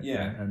 isn't it?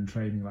 Yeah. And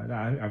training like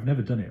that. I've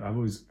never done it. I've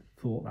always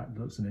thought that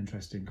looks an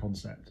interesting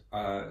concept.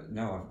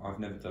 No, I've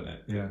never done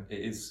it. Yeah. It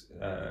is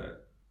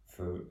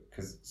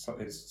because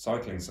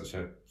cycling is such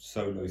a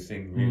solo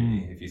thing,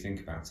 really. If you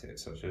think about it,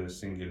 it's such a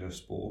singular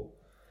sport.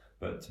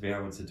 But to be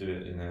able to do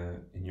it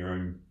in your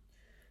own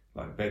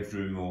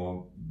bedroom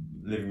or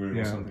living room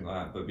or something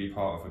like that, but be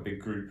part of a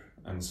big group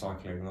and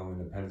cycling along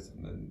in a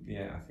peloton,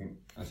 then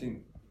I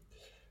think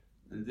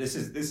this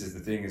is the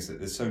thing, is that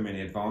there's so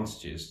many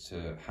advantages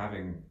to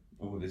having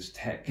all this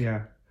tech.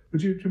 Yeah,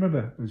 but do you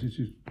remember?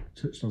 You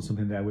touched on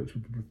something there which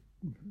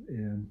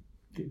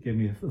gave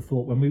me a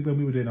thought. When we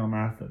were doing our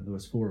marathon, there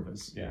was 4 of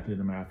us doing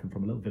a marathon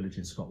from a little village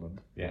in Scotland.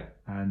 Yeah,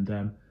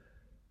 and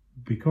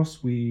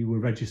because we were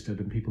registered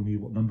and people knew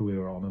what number we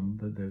were on, and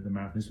the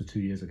marathon, this was 2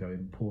 years ago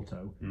in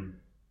Porto,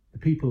 the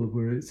people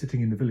were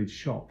sitting in the village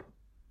shop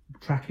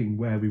tracking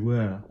where we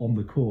were on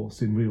the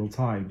course in real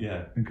time,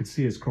 and could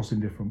see us crossing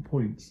different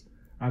points.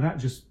 And that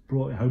just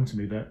brought it home to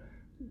me that,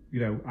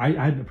 I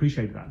hadn't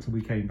appreciated that until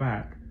we came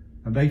back,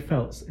 and they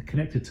felt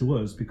connected to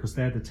us because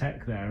they're the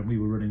tech there, and we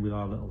were running with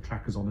our little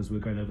trackers on as we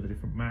were going over the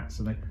different mats,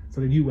 and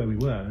they knew where we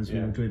were as we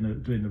were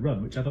doing the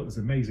run, which I thought was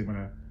amazing when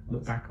I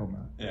look back on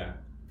that. Yeah.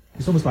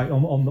 It's almost like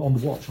on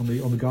the watch, on the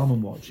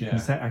Garmin watch.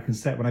 I can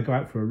set when I go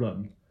out for a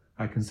run,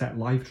 I can set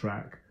live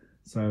track,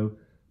 so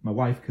my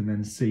wife can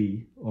then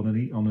see on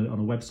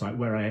a website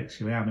where I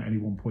actually am at any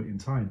one point in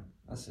time.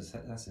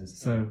 That's insane.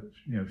 So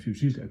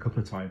she's used it a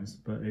couple of times,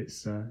 but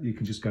it's you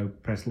can just go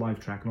press live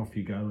track and off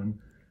you go, and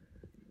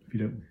if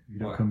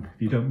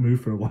you don't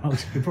move for a while, you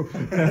can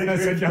probably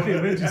send down the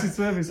emergency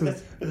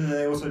services. But then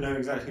they also know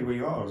exactly where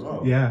you are as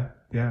well. Yeah.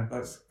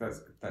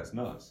 That's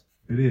nuts.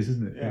 It is,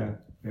 isn't it?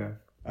 Yeah.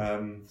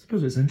 I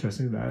suppose it's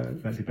interesting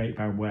that debate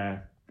about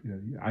where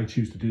I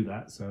choose to do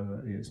that,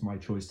 so it's my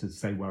choice to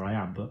say where I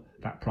am. But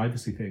that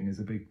privacy thing is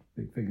a big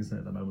thing, isn't it,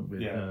 at the moment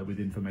with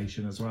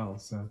information as well.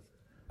 So,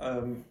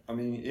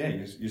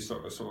 you're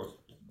sort of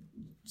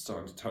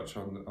starting to touch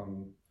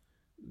on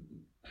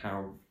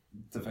how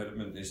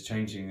development is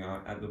changing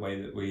at the way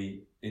that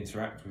we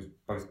interact with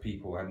both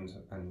people and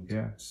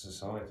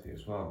society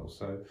as well.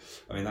 So,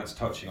 that's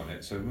touching on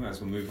it. So we might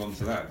as well move on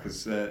to that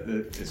because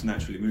it's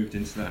naturally moved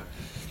into that.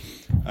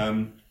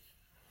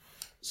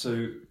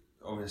 So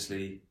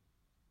obviously,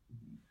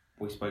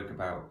 we spoke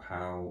about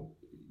how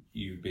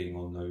you being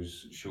on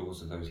those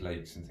shores of those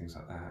lakes and things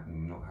like that,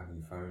 and not having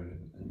your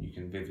phone, and you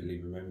can vividly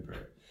remember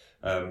it.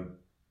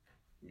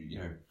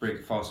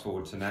 Fast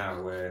forward to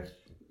now, where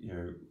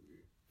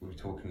we're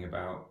talking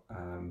about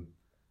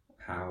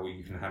how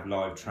you can have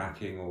live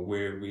tracking, or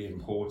where we in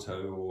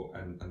Porto,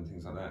 and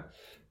things like that.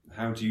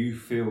 How do you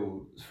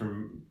feel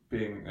from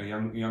being a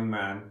young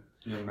man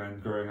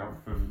growing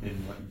up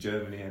in like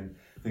Germany and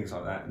things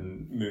like that,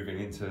 and moving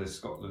into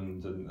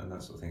Scotland and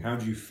that sort of thing? How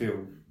do you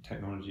feel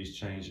technology's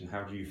changed, and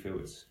how do you feel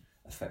it's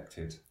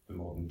affected the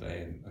modern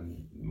day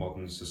and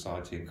modern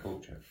society and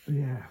culture?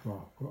 Yeah,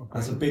 well,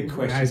 that's a big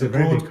question. Yeah, it's a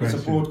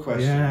broad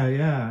question.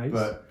 Yeah.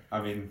 But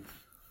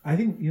I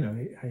think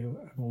I'm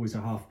always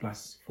a half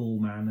glass full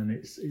man, and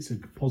it's a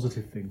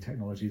positive thing.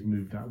 Technology's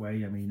moved that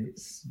way.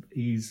 It's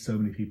eased so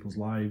many people's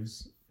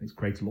lives. It's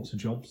created lots of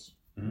jobs,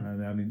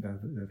 and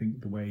I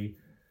think the way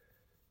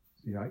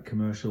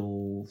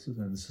commercials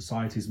and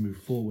societies move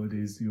forward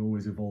is you're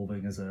always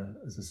evolving as a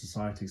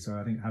society. So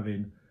I think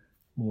having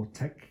more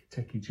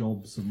techie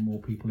jobs and more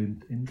people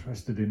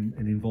interested in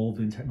and involved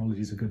in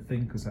technology is a good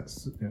thing, because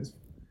that's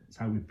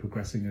how we're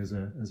progressing as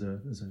a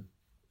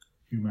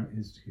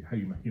how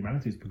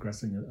humanity is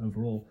progressing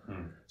overall.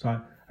 So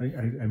I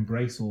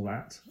embrace all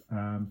that.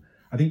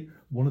 I think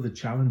one of the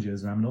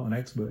challenges, and I'm not an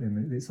expert in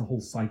it, it's the whole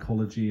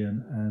psychology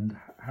and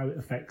how it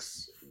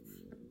affects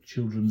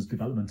children's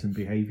development and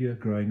behaviour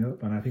growing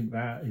up, and I think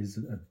that is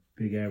a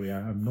big area.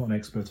 I'm not an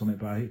expert on it,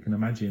 but I can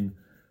imagine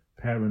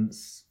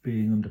parents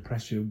being under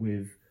pressure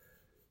with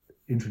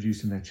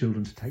introducing their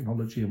children to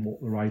technology and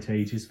what the right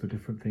age is for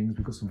different things.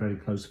 We've got some very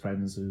close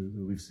friends who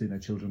we've seen their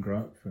children grow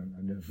up, and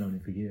I've known him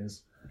for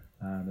years.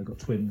 They've got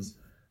twins,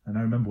 and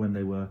I remember when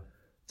they were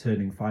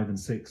turning 5 and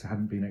 6, I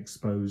hadn't been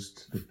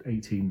exposed. They're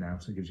 18 now,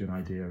 so it gives you an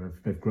idea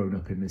of they've grown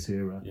up in this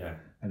era. Yeah.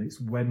 And it's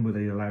when were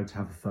they allowed to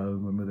have a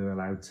phone? When were they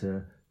allowed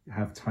to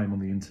have time on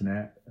the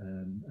internet?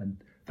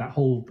 And that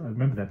whole, I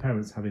remember their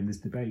parents having this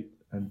debate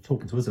and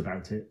talking to us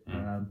about it,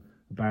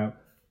 about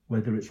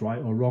whether it's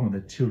right or wrong.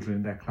 And the children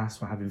in their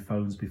class were having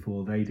phones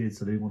before they did,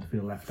 so they didn't want to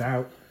feel left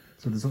out.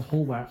 So there's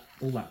all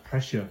that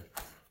pressure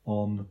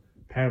on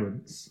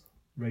parents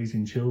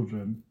raising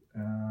children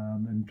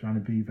and trying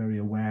to be very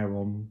aware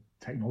on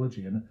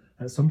technology. And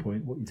at some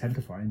point, what you tend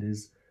to find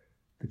is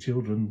the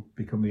children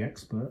become the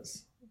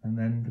experts, and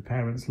then the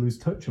parents lose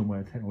touch on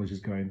where technology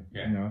is going.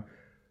 Yeah.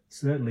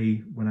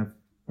 Certainly when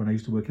I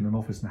used to work in an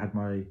office and had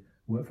my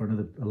work for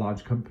a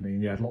large company,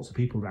 and you had lots of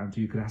people around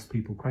you could ask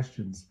people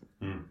questions.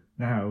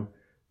 Now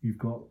you've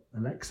got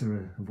Alexa,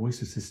 a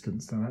voice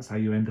assistant, and that's how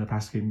you end up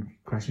asking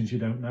questions you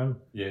don't know.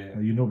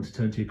 You normally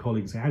turn to your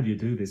colleagues and say, how do you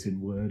do this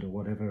in Word or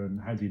whatever, and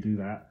how do you do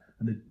that?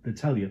 And they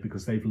tell you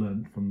because they've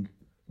learned from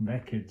their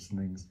kids and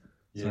things.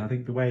 So I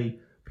think the way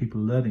people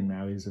are learning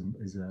now is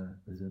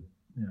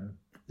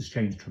has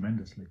changed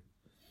tremendously.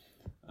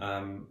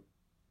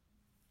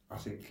 I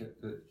think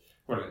that,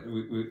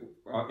 we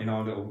in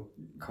our little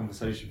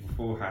conversation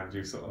beforehand,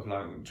 you're sort of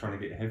like trying to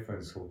get your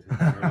headphones sorted.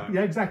 Like,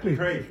 yeah, exactly.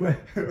 Craig,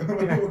 where's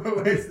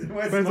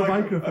the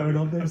microphone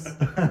on this?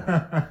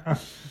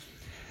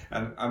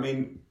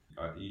 And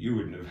you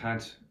wouldn't have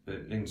had,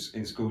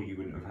 in school you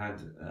wouldn't have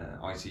had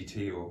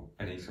ICT or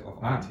any sort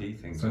of IT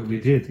things. So we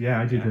did,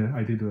 I did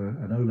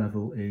an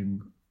O-level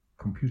in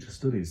computer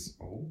studies.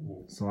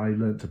 So I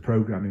learnt to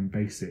program in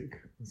BASIC.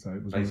 So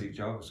it was BASIC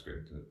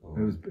JavaScript.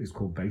 It's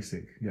called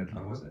BASIC. Yeah.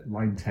 Was it?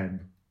 Line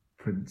 10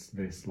 prints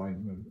this.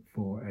 Line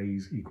 4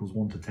 A's equals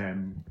 1 to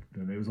 10.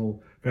 And it was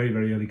all very,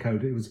 very early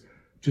code. It was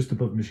just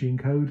above machine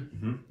code.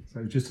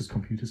 So just as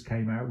computers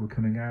were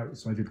coming out.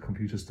 So I did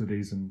computer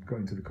studies and got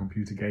into the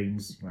computer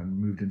games and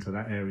moved into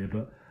that area,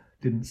 but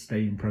didn't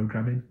stay in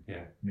programming.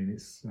 Yeah.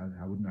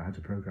 I wouldn't know how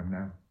to program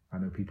now. I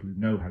know people who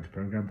know how to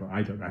program, but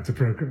I don't know how to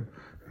program.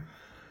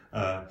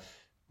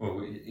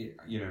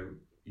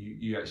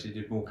 You actually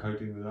did more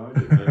coding than I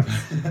did.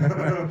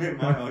 In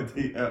my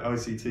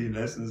ICT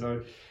lessons, I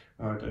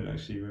don't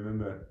actually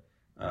remember.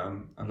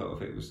 A lot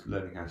of it was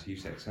learning how to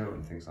use Excel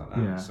and things like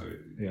that. Yeah. So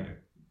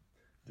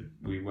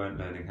we weren't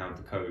learning how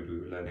to code. We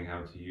were learning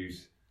how to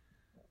use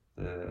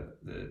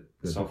the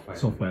software.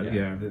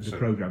 The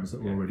programs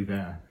that were already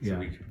there. So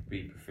we could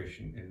be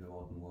proficient in the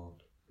modern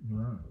world.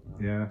 Wow.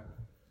 Yeah.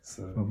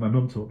 So well, my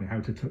mum taught me how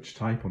to touch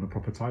type on a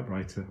proper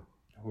typewriter.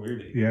 Oh,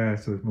 really? Yeah,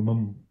 so my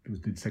mum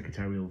did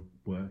secretarial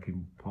work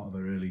in part of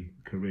her early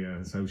career,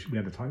 and so we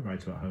had a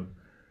typewriter at home.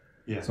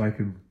 Yeah. So I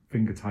can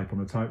finger type on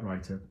a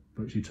typewriter,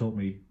 but she taught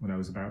me when I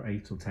was about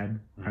 8 or 10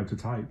 how to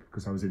type,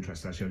 because I was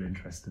interested. I showed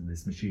interest in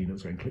this machine that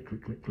was going click,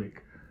 click, click,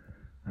 click.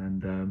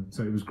 And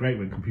so it was great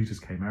when computers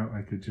came out.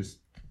 I could just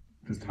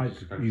type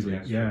easily.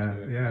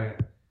 Yeah.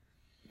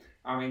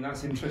 I mean,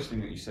 that's interesting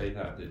that you say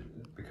that,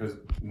 because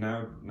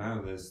now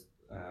there's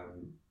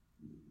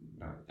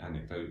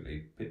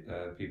anecdotally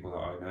people that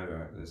I know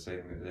are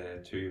saying that their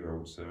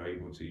 2-year-olds are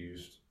able to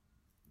use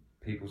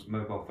people's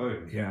mobile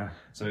phones. Yeah.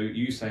 So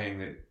you saying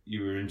that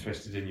you were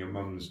interested in your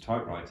mum's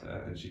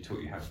typewriter and she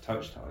taught you how to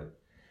touch type,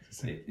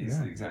 it's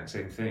the exact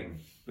same thing,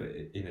 but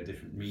in a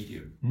different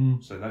medium.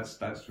 So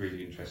that's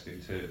really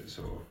interesting to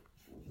sort of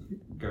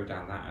go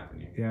down that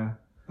avenue. Yeah.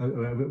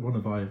 One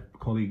of our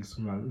colleagues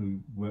who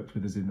worked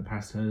with us in the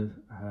past,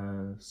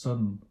 her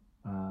son,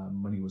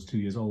 when he was 2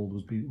 years old,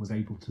 was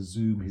able to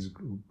Zoom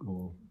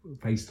or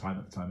FaceTime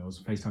at the time. It was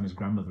FaceTime his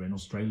grandmother in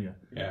Australia.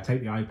 Yeah.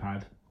 Take the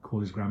iPad, call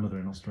his grandmother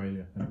in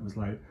Australia, and it was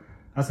like,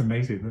 that's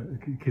amazing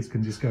that kids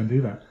can just go and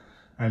do that.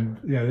 And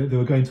yeah, they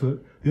were going to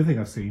the other thing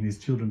I've seen is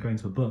children going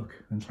to a book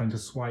and trying to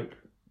swipe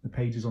the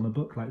pages on a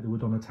book like they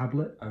would on a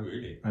tablet. Oh,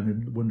 really? And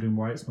then wondering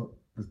why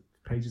the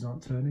pages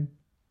aren't turning.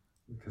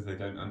 Because they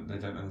don't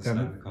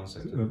understand the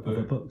concept of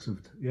the books.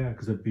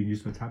 Because they've been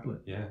used to a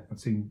tablet. Yeah. I've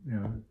seen,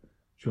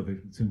 sure they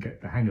soon get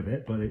the hang of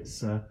it, but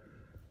it's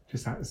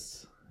just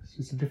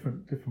a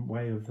different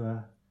way of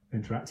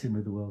interacting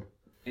with the world.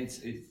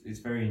 It's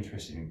very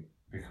interesting,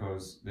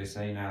 because they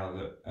say now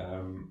that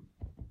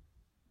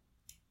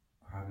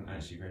I haven't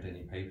actually read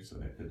any papers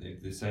on it, but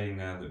they're saying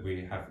now that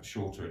we have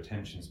shorter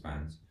attention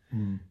spans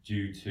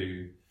due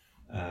to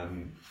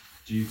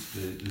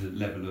the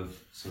level of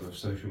sort of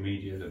social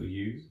media that we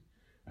use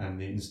and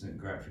the instant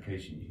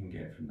gratification you can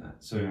get from that.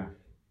 So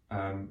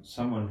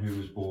someone who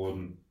was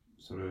born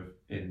sort of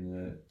in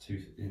the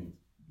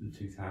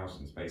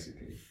 2000s,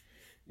 basically,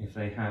 if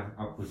they have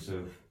upwards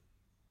of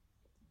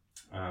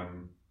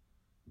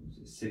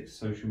 6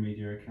 social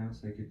media accounts,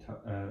 they could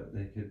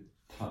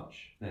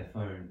touch their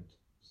phone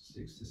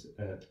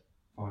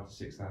 5,000 to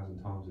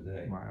 6,000 times a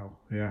day. Wow.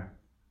 Yeah.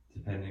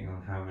 Depending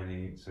on how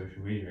many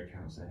social media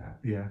accounts they have.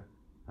 Yeah.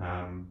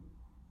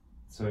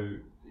 So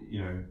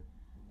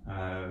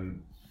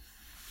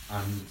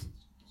and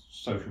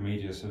social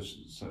media,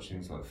 such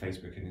things like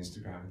Facebook and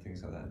Instagram and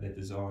things like that, they're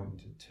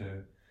designed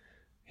to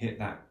hit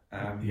that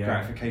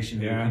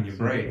gratification in your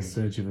brain. A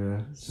surge of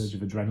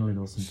adrenaline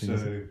or something.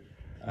 So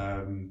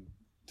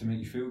to make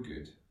you feel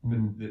good.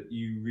 But that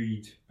you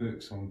read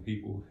books on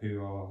people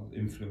who are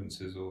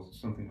influencers or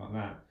something like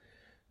that,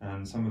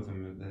 and some of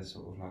them, they're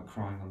sort of like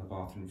crying on the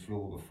bathroom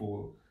floor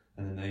before,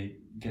 and then they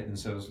get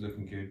themselves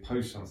looking good,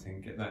 post something,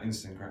 get that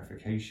instant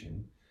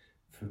gratification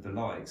for the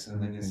likes,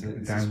 and then it's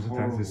down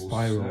the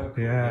spiral.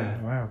 Circle.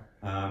 Yeah. Wow.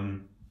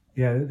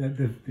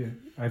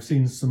 I've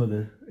seen some of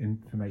the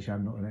information.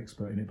 I'm not an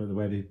expert in it, but the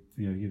way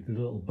you've the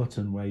little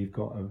button where you've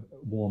got a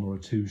 1 or a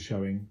 2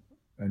 showing,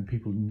 and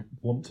people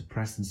want to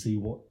press and see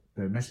what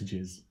their message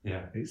is.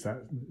 Yeah. It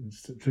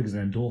triggers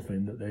an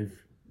endorphin that they've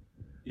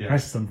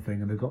pressed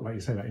something, and they've got, like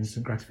you say, that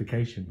instant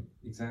gratification.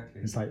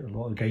 Exactly. It's like a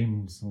lot of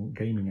games or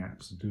gaming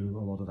apps do a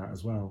lot of that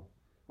as well.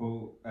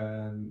 Well,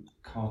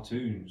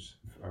 cartoons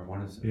are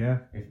one of them. Yeah.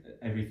 If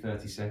every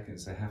 30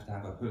 seconds they have to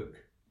have a hook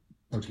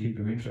to keep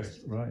them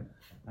interested. Right.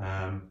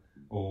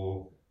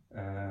 What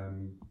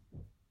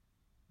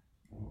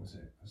was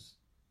it?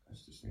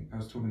 I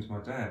was talking to my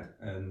dad,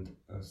 and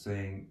I was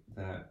saying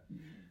that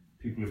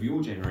people of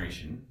your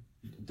generation,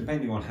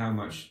 depending on how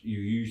much you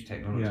use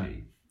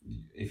technology,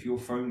 if your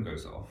phone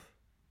goes off,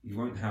 you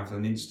won't have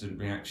an instant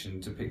reaction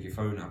to pick your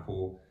phone up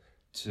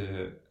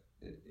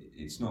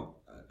it's not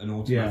an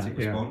automatic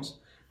response.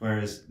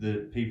 Whereas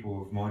the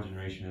people of my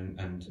generation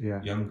and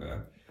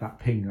younger, that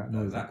ping,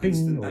 that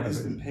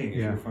instant ping, if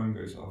your phone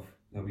goes off,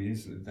 they'll be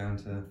instantly down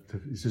to.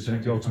 It's just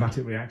an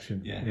automatic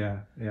reaction. Yeah.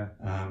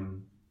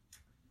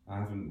 I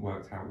haven't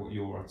worked out what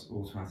your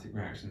automatic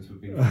reactions would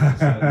be for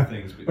certain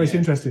things. But it's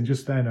interesting.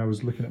 Just then, I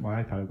was looking at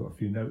my iPad. I've got a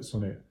few notes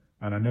on it,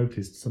 and I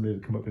noticed somebody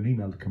had come up with an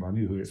email to come. I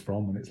knew who it's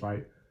from, and it's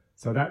like,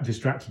 so that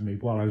distracted me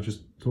while I was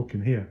just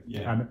talking here.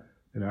 Yeah.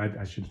 And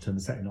I should have turned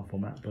the setting off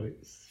on that, but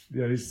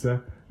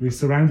we're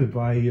surrounded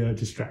by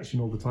distraction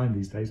all the time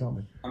these days, aren't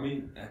we? I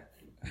mean,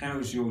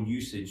 how's your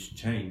usage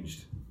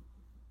changed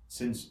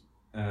since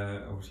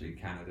obviously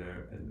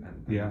Canada and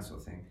that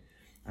sort of thing,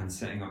 and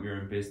setting up your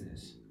own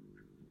business?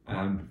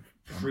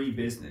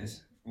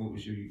 Pre-business, what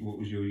was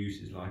your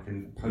usage like,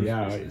 and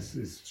post-business?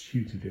 It's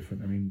hugely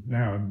different. I mean,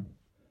 now I'm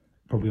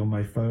probably on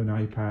my phone,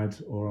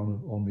 iPad, or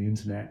on the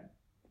internet.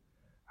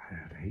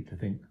 I'd hate to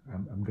think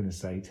I'm going to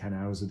say 10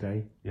 hours a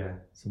day,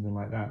 something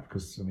like that,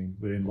 because I mean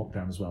we're in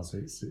lockdown as well. So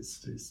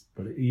it's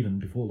but even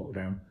before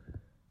lockdown,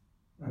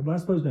 I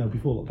suppose now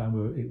before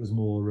lockdown it was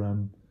more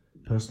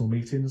personal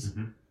meetings.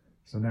 Mm-hmm.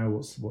 So now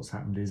what's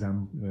happened is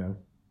I'm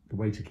the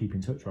way to keep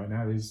in touch right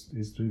now is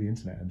through the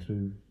internet and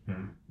through.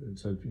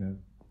 So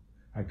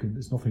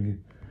it's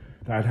nothing.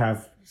 I'd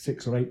have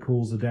 6 or 8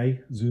 calls a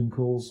day, Zoom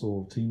calls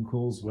or team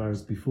calls,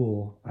 whereas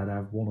before I'd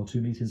have 1 or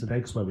 2 meetings a day,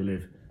 because where we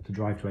live, to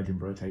drive to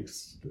Edinburgh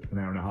takes an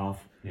hour and a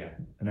half,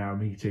 an hour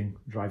meeting,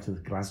 drive to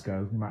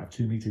Glasgow, you might have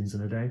 2 meetings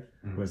in a day,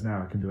 whereas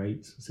now I can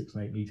do 6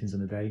 and 8 meetings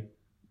in a day,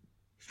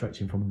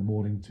 stretching from in the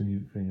morning to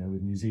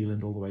with New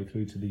Zealand all the way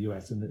through to the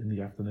US in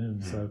the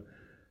afternoon. So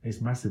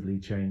it's massively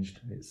changed.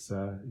 It's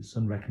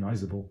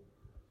unrecognisable.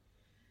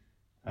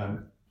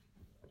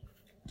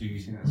 Do you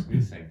think that's a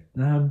good thing?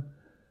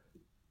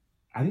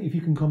 I think if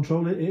you can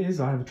control it, it is.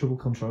 I have trouble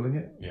controlling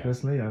it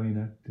personally. I mean,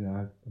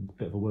 I'm a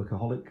bit of a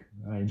workaholic.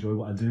 I enjoy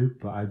what I do,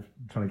 but I'm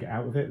trying to get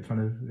out of it. Trying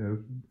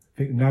to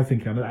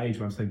thinking I'm at that age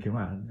where I'm thinking,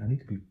 wow, I need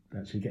to be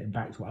actually getting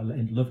back to what I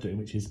love doing,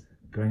 which is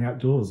going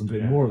outdoors and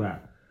doing more of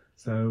that.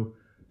 So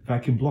if I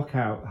can block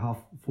out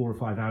 4 or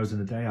 5 hours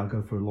in a day, I'll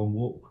go for a long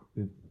walk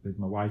with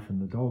my wife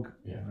and the dog,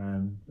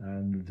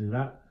 and do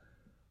that,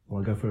 or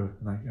I'll go for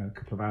a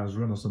couple of hours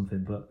run or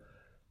something. But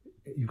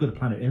you've got to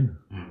plan it in.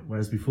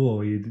 Whereas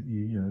before,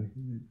 the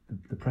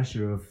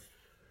pressure of,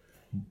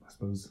 I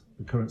suppose,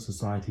 the current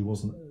society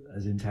wasn't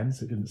as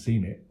intense. It didn't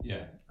seem it.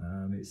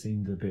 It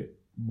seemed a bit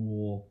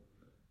more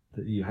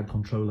that you had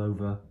control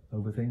over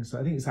things. So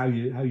I think it's how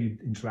you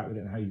interact with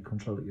it and how you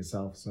control it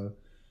yourself. So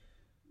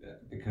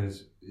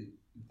because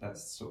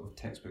that's sort of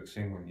textbook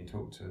thing when you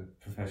talk to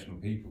professional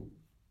people.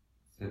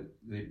 That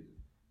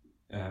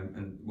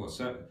and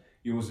what's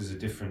yours is a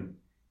different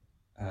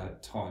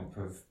type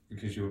of,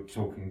 because you're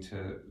talking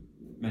to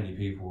many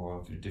people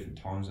or different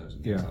time zones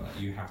and things like that.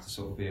 You have to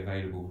sort of be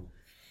available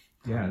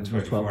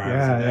 24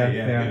 hours a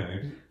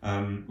day.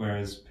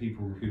 Whereas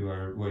people who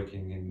are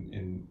working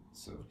in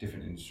sort of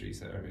different industries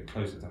that are a bit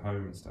closer to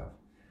home and stuff,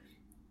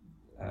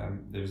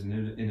 there's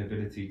an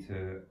inability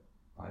to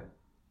like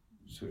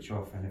switch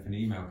off, and if an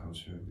email comes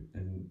through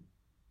and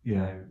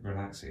they're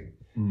relaxing.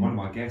 One of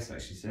my guests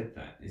actually said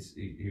that.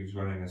 He was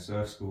running a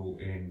surf school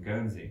in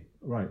Guernsey.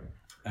 Right.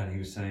 And he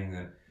was saying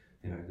that,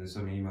 there's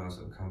some emails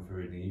that will come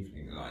through in the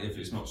evening, like if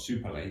it's not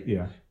super late,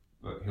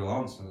 but he'll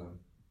answer them.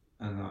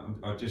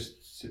 And I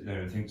just sit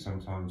there and think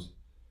sometimes,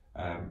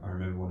 I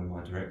remember one of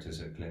my directors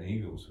at Glen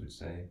Eagles would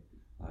say,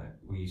 like,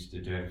 we used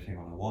to do everything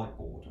on a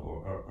whiteboard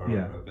or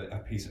a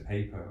piece of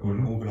paper, or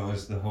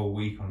organise the whole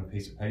week on a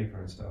piece of paper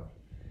and stuff.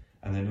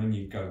 And then when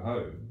you go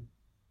home,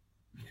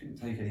 you couldn't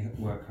take any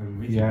work home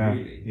with you,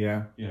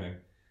 really.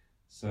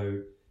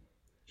 So...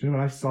 Do you know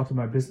when I started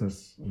my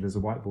business, there's a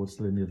whiteboard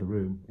still in the other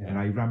room, and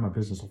I ran my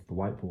business off the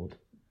whiteboard.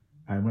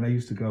 And when I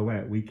used to go away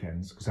at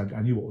weekends, because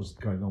I knew what was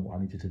going on, what I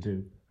needed to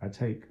do, I'd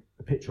take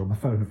a picture on my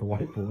phone of the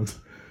whiteboard.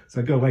 So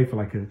I'd go away for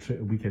like a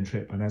weekend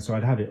trip, and so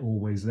I'd have it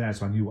always there,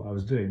 so I knew what I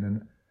was doing,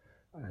 and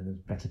there's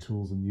better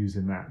tools than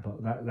using that.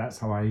 But that's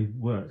how I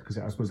worked, because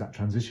I suppose that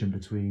transition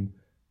between,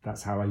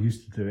 that's how I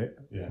used to do it,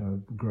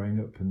 growing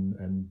up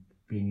and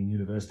being in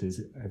universities,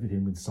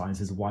 everything with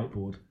science is a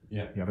whiteboard.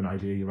 You have an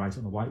idea, you write it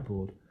on the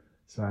whiteboard.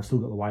 So I've still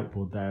got the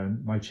whiteboard there,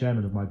 and my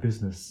chairman of my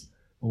business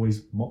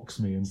always mocks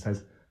me and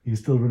says, "You're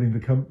still running the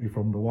company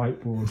from the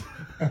whiteboard."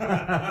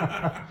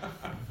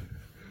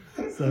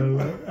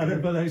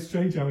 But it's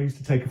strange how I used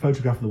to take a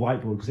photograph of the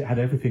whiteboard because it had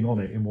everything on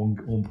it in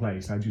one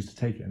place. I used to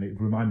take it, and it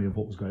reminded me of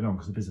what was going on,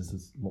 because the business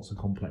has lots of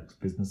complex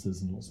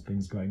businesses and lots of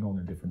things going on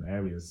in different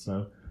areas.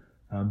 So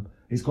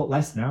it's got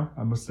less now,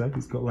 I must say.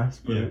 It's got less,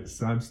 but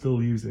I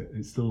still use it.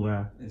 It's still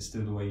there. It's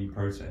still the way you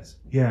process.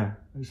 Yeah.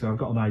 So I've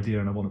got an idea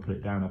and I want to put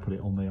it down. I put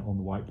it on the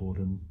whiteboard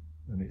and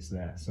it's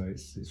there. So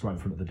it's right in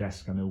front of the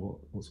desk. I know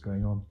what's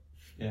going on.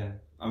 Yeah.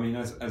 I mean,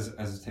 as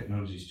the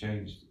technology's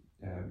changed,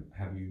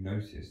 have you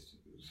noticed,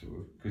 sort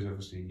of, because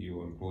obviously you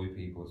employ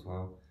people as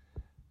well,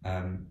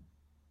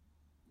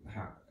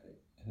 how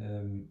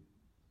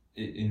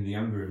in the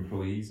younger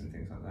employees and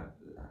things like that,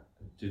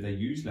 do they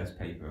use less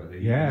paper? Are they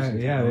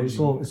it's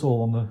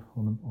all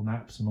on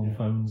apps and on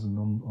phones and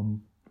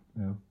on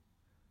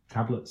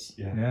tablets.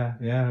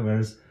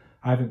 Whereas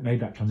I haven't made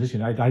that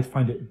transition. I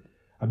find it,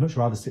 I'd much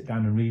rather sit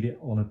down and read it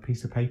on a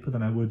piece of paper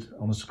than I would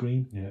on a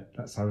screen.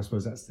 That's how, I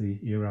suppose that's the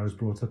era I was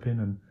brought up in.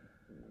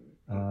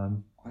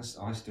 And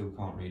I still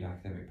can't read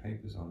academic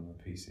papers on a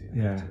PC.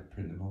 I have to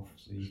print them off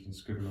so you can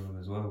scribble on them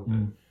as well.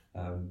 But,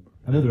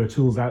 I know there are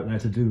tools out there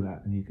to do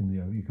that, and you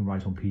can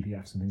write on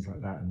PDFs and things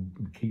like that, and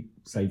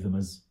save them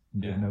as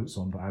notes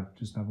on. But I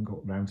just haven't got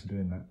around to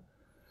doing that.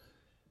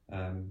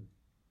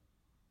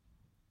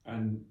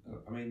 And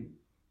I mean,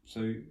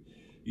 so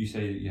you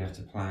say that you have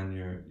to plan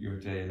your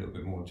day a little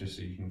bit more just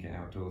so you can get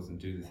outdoors and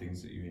do the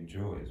things that you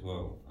enjoy as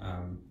well.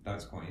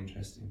 That's quite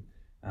interesting.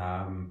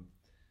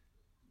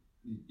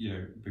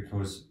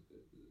 Because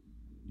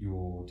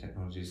your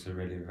technology is so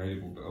readily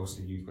available, but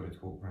also you've got to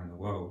talk around the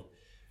world.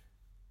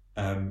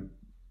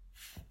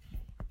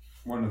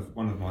 One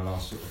of my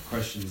last sort of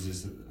questions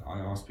is that I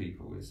ask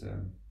people is,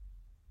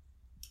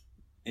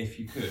 if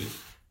you could,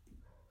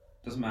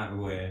 doesn't matter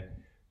where,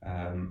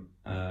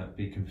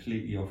 be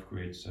completely off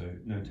grid, so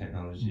no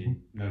technology,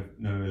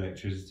 no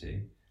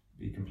electricity,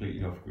 be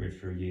completely off grid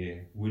for a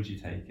year, would you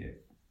take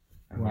it?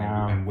 And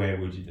Wow. And where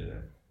would you do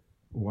it?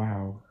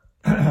 Wow.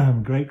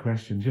 Great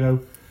question. You know,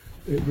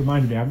 it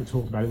reminded me, I haven't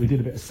talked about it, we did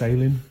a bit of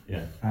sailing.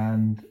 Yeah.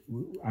 And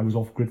I was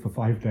off grid for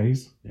 5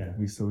 days. Yeah.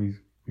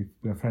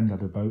 A friend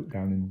had a boat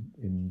down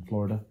in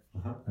Florida,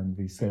 and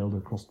we sailed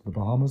across to the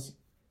Bahamas,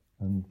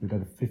 and we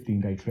did a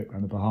 15-day trip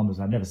around the Bahamas.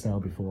 I'd never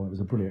sailed before. It was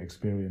a brilliant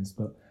experience,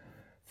 but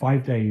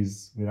 5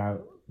 days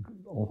without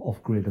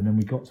off grid, and then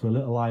we got to a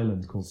little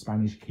island called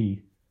Spanish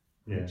Key,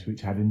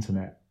 which had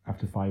internet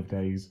after 5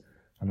 days.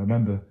 And I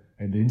remember,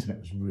 and the internet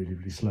was really,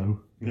 really slow.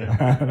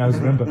 Yeah. And I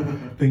remember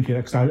thinking,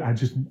 because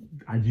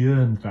I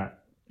yearned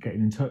that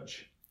getting in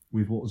touch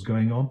with what was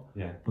going on.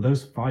 Yeah. But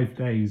those 5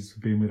 days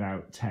being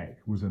without tech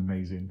was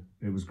amazing.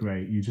 It was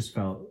great. You just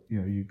felt,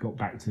 you got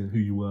back to who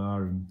you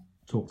were and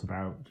talked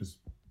about just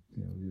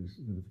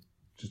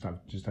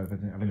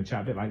having a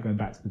chat, a bit like going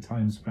back to the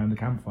times around the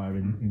campfire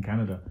in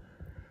Canada.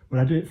 Would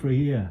I do it for a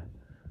year?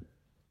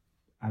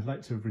 I'd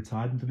like to have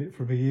retired and done it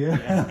for a year.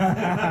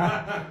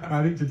 Yeah.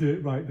 I think to do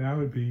it right now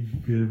would be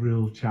a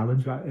real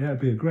challenge. But yeah, it'd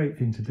be a great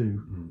thing to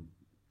do.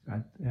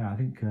 I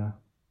think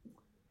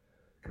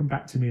come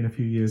back to me in a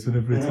few years when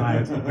I've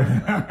retired.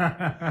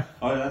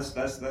 That's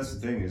the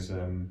thing is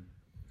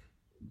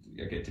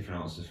I get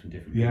different answers from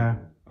different people. Yeah.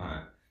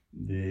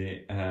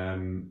 The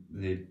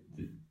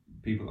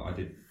people that I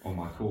did on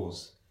my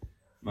course,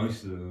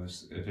 most of them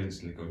have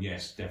instantly gone,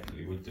 yes,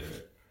 definitely would do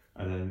it.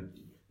 And then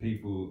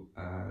people,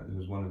 there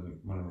was one of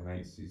my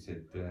mates who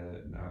said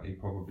no,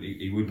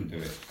 he wouldn't do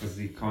it because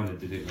he kind of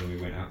did it when we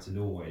went out to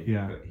Norway.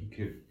 Yeah. But he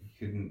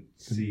couldn't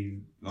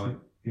see, like,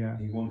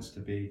 he wants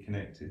to be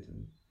connected.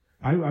 And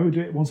I would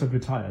do it once I've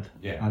retired.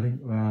 Yeah. I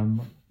think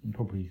I'm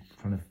probably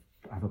trying to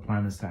have a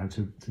plan as to how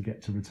to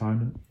get to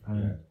retirement.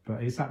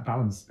 But it's that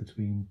balance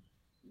between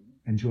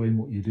enjoying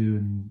what you do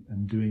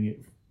and doing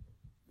it,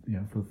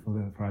 for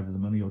either the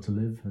money or to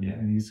live. And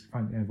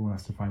everyone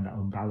has to find that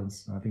own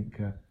balance. And I think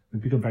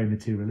we've become very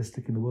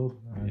materialistic in the world.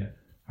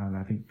 And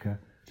I think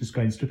just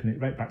stripping it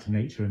right back to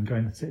nature and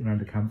sitting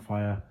around a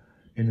campfire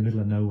in the middle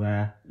of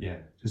nowhere. Yeah.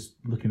 Just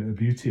looking at the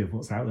beauty of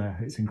what's out there.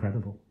 It's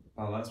incredible.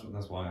 Oh, that's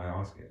why I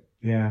ask it.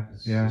 Yeah.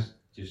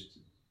 Just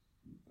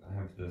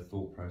have the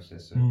thought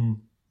process of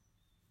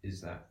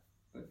is that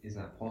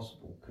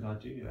possible? Could I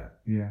do that?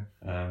 Yeah.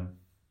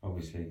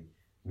 Obviously,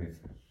 with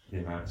the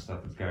amount of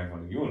stuff that's going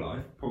on in your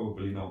life,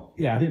 probably not.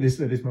 Yeah, I think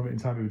at this moment in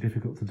time it would be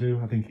difficult to do.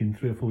 I think in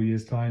 3 or 4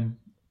 years' time,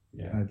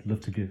 I'd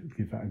love to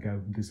give that a go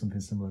and do something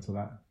similar to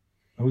that.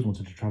 I always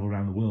wanted to travel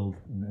around the world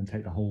and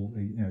take the whole,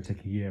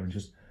 take a year and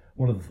just.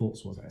 One of the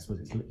thoughts was, I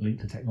suppose it's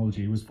linked to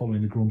technology, was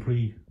following the Grand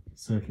Prix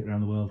circuit around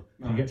the world.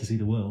 So you get to see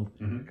the world,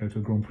 go to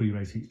a Grand Prix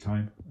race each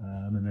time,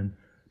 and then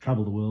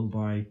travel the world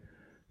by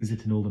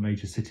visiting all the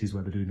major cities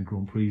where they're doing the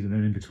Grand Prix, and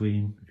then in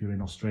between, if you're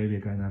in Australia,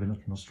 going and having a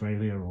look in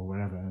Australia or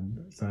wherever.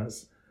 And so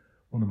that's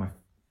one of my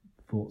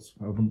thoughts.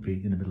 I wouldn't be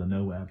in the middle of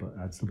nowhere, but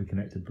I'd still be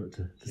connected. But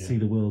to see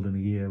the world in a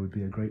year would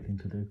be a great thing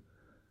to do.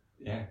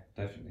 Yeah,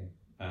 definitely.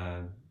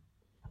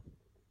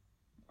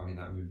 I mean,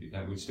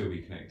 that would still be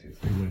connected.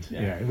 It would,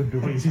 it would be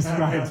what you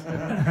described.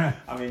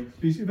 I mean,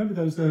 do you remember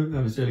those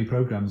early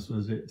programs?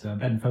 Was it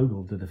Ben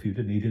Fogel did a few,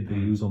 didn't he?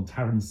 He was on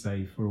Tarrant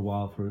for a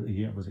while, for a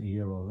year. Was it a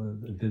year or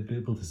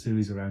built a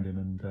series around him,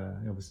 and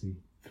he obviously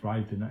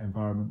thrived in that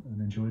environment and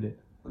enjoyed it.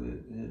 Was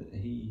it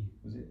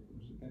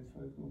Ben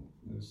Fogel?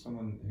 There was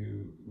someone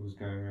who was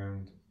going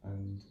around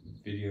and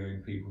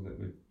videoing people that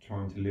were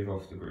trying to live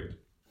off the grid.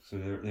 So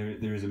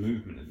there is a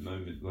movement at the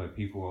moment where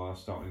people are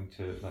starting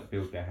to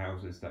build their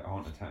houses that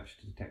aren't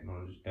attached to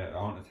technology,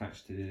 aren't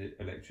attached to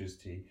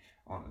electricity,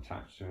 aren't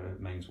attached to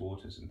mains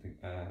waters and things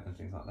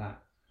like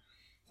that.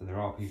 So there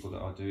are people that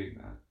are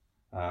doing that,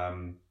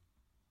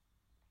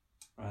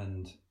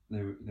 and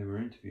they were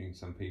interviewing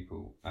some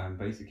people, and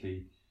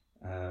basically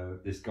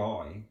this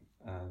guy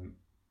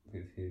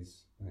with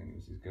his, I think it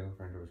was his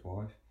girlfriend or his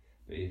wife,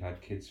 but he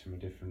had kids from a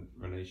different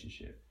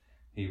relationship.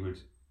 He would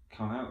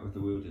come out of the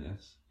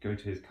wilderness, go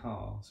to his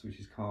car, switch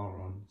his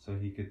car on, so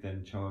he could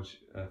then charge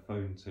a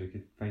phone so he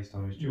could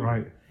FaceTime his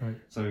children. Right.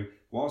 So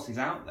whilst he's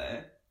out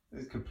there,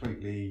 it's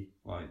completely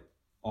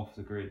off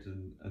the grid,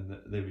 and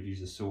they would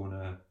use a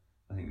sauna.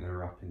 I think they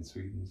were up in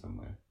Sweden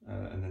somewhere,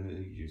 and then they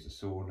would use a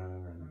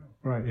sauna and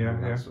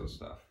all that sort of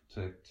stuff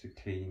to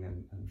clean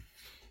and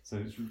so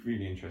it's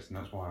really interesting.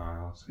 That's why I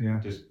ask. Yeah.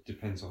 It just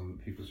depends on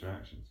people's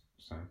reactions.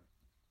 So,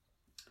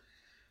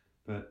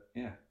 but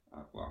yeah.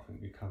 Well, I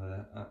think we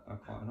covered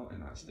quite a lot in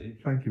that, Steve.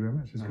 Thank you very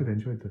much. It's good. I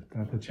enjoyed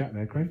the chat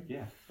there, Craig.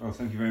 Yeah. Well,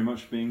 thank you very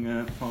much for being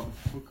part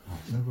of the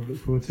podcast. No, we'll look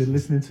forward to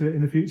listening to it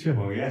in the future.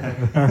 Well, yeah.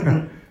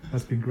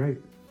 That's been great.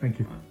 Thank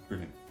you.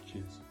 Brilliant.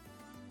 Cheers.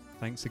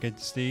 Thanks again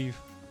to Steve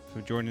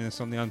for joining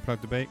us on the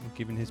Unplugged Debate and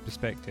giving his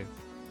perspective.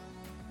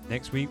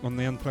 Next week on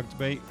the Unplugged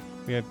Debate,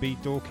 we have Bea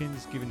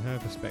Dawkins giving her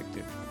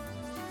perspective.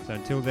 So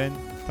until then,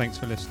 thanks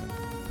for listening.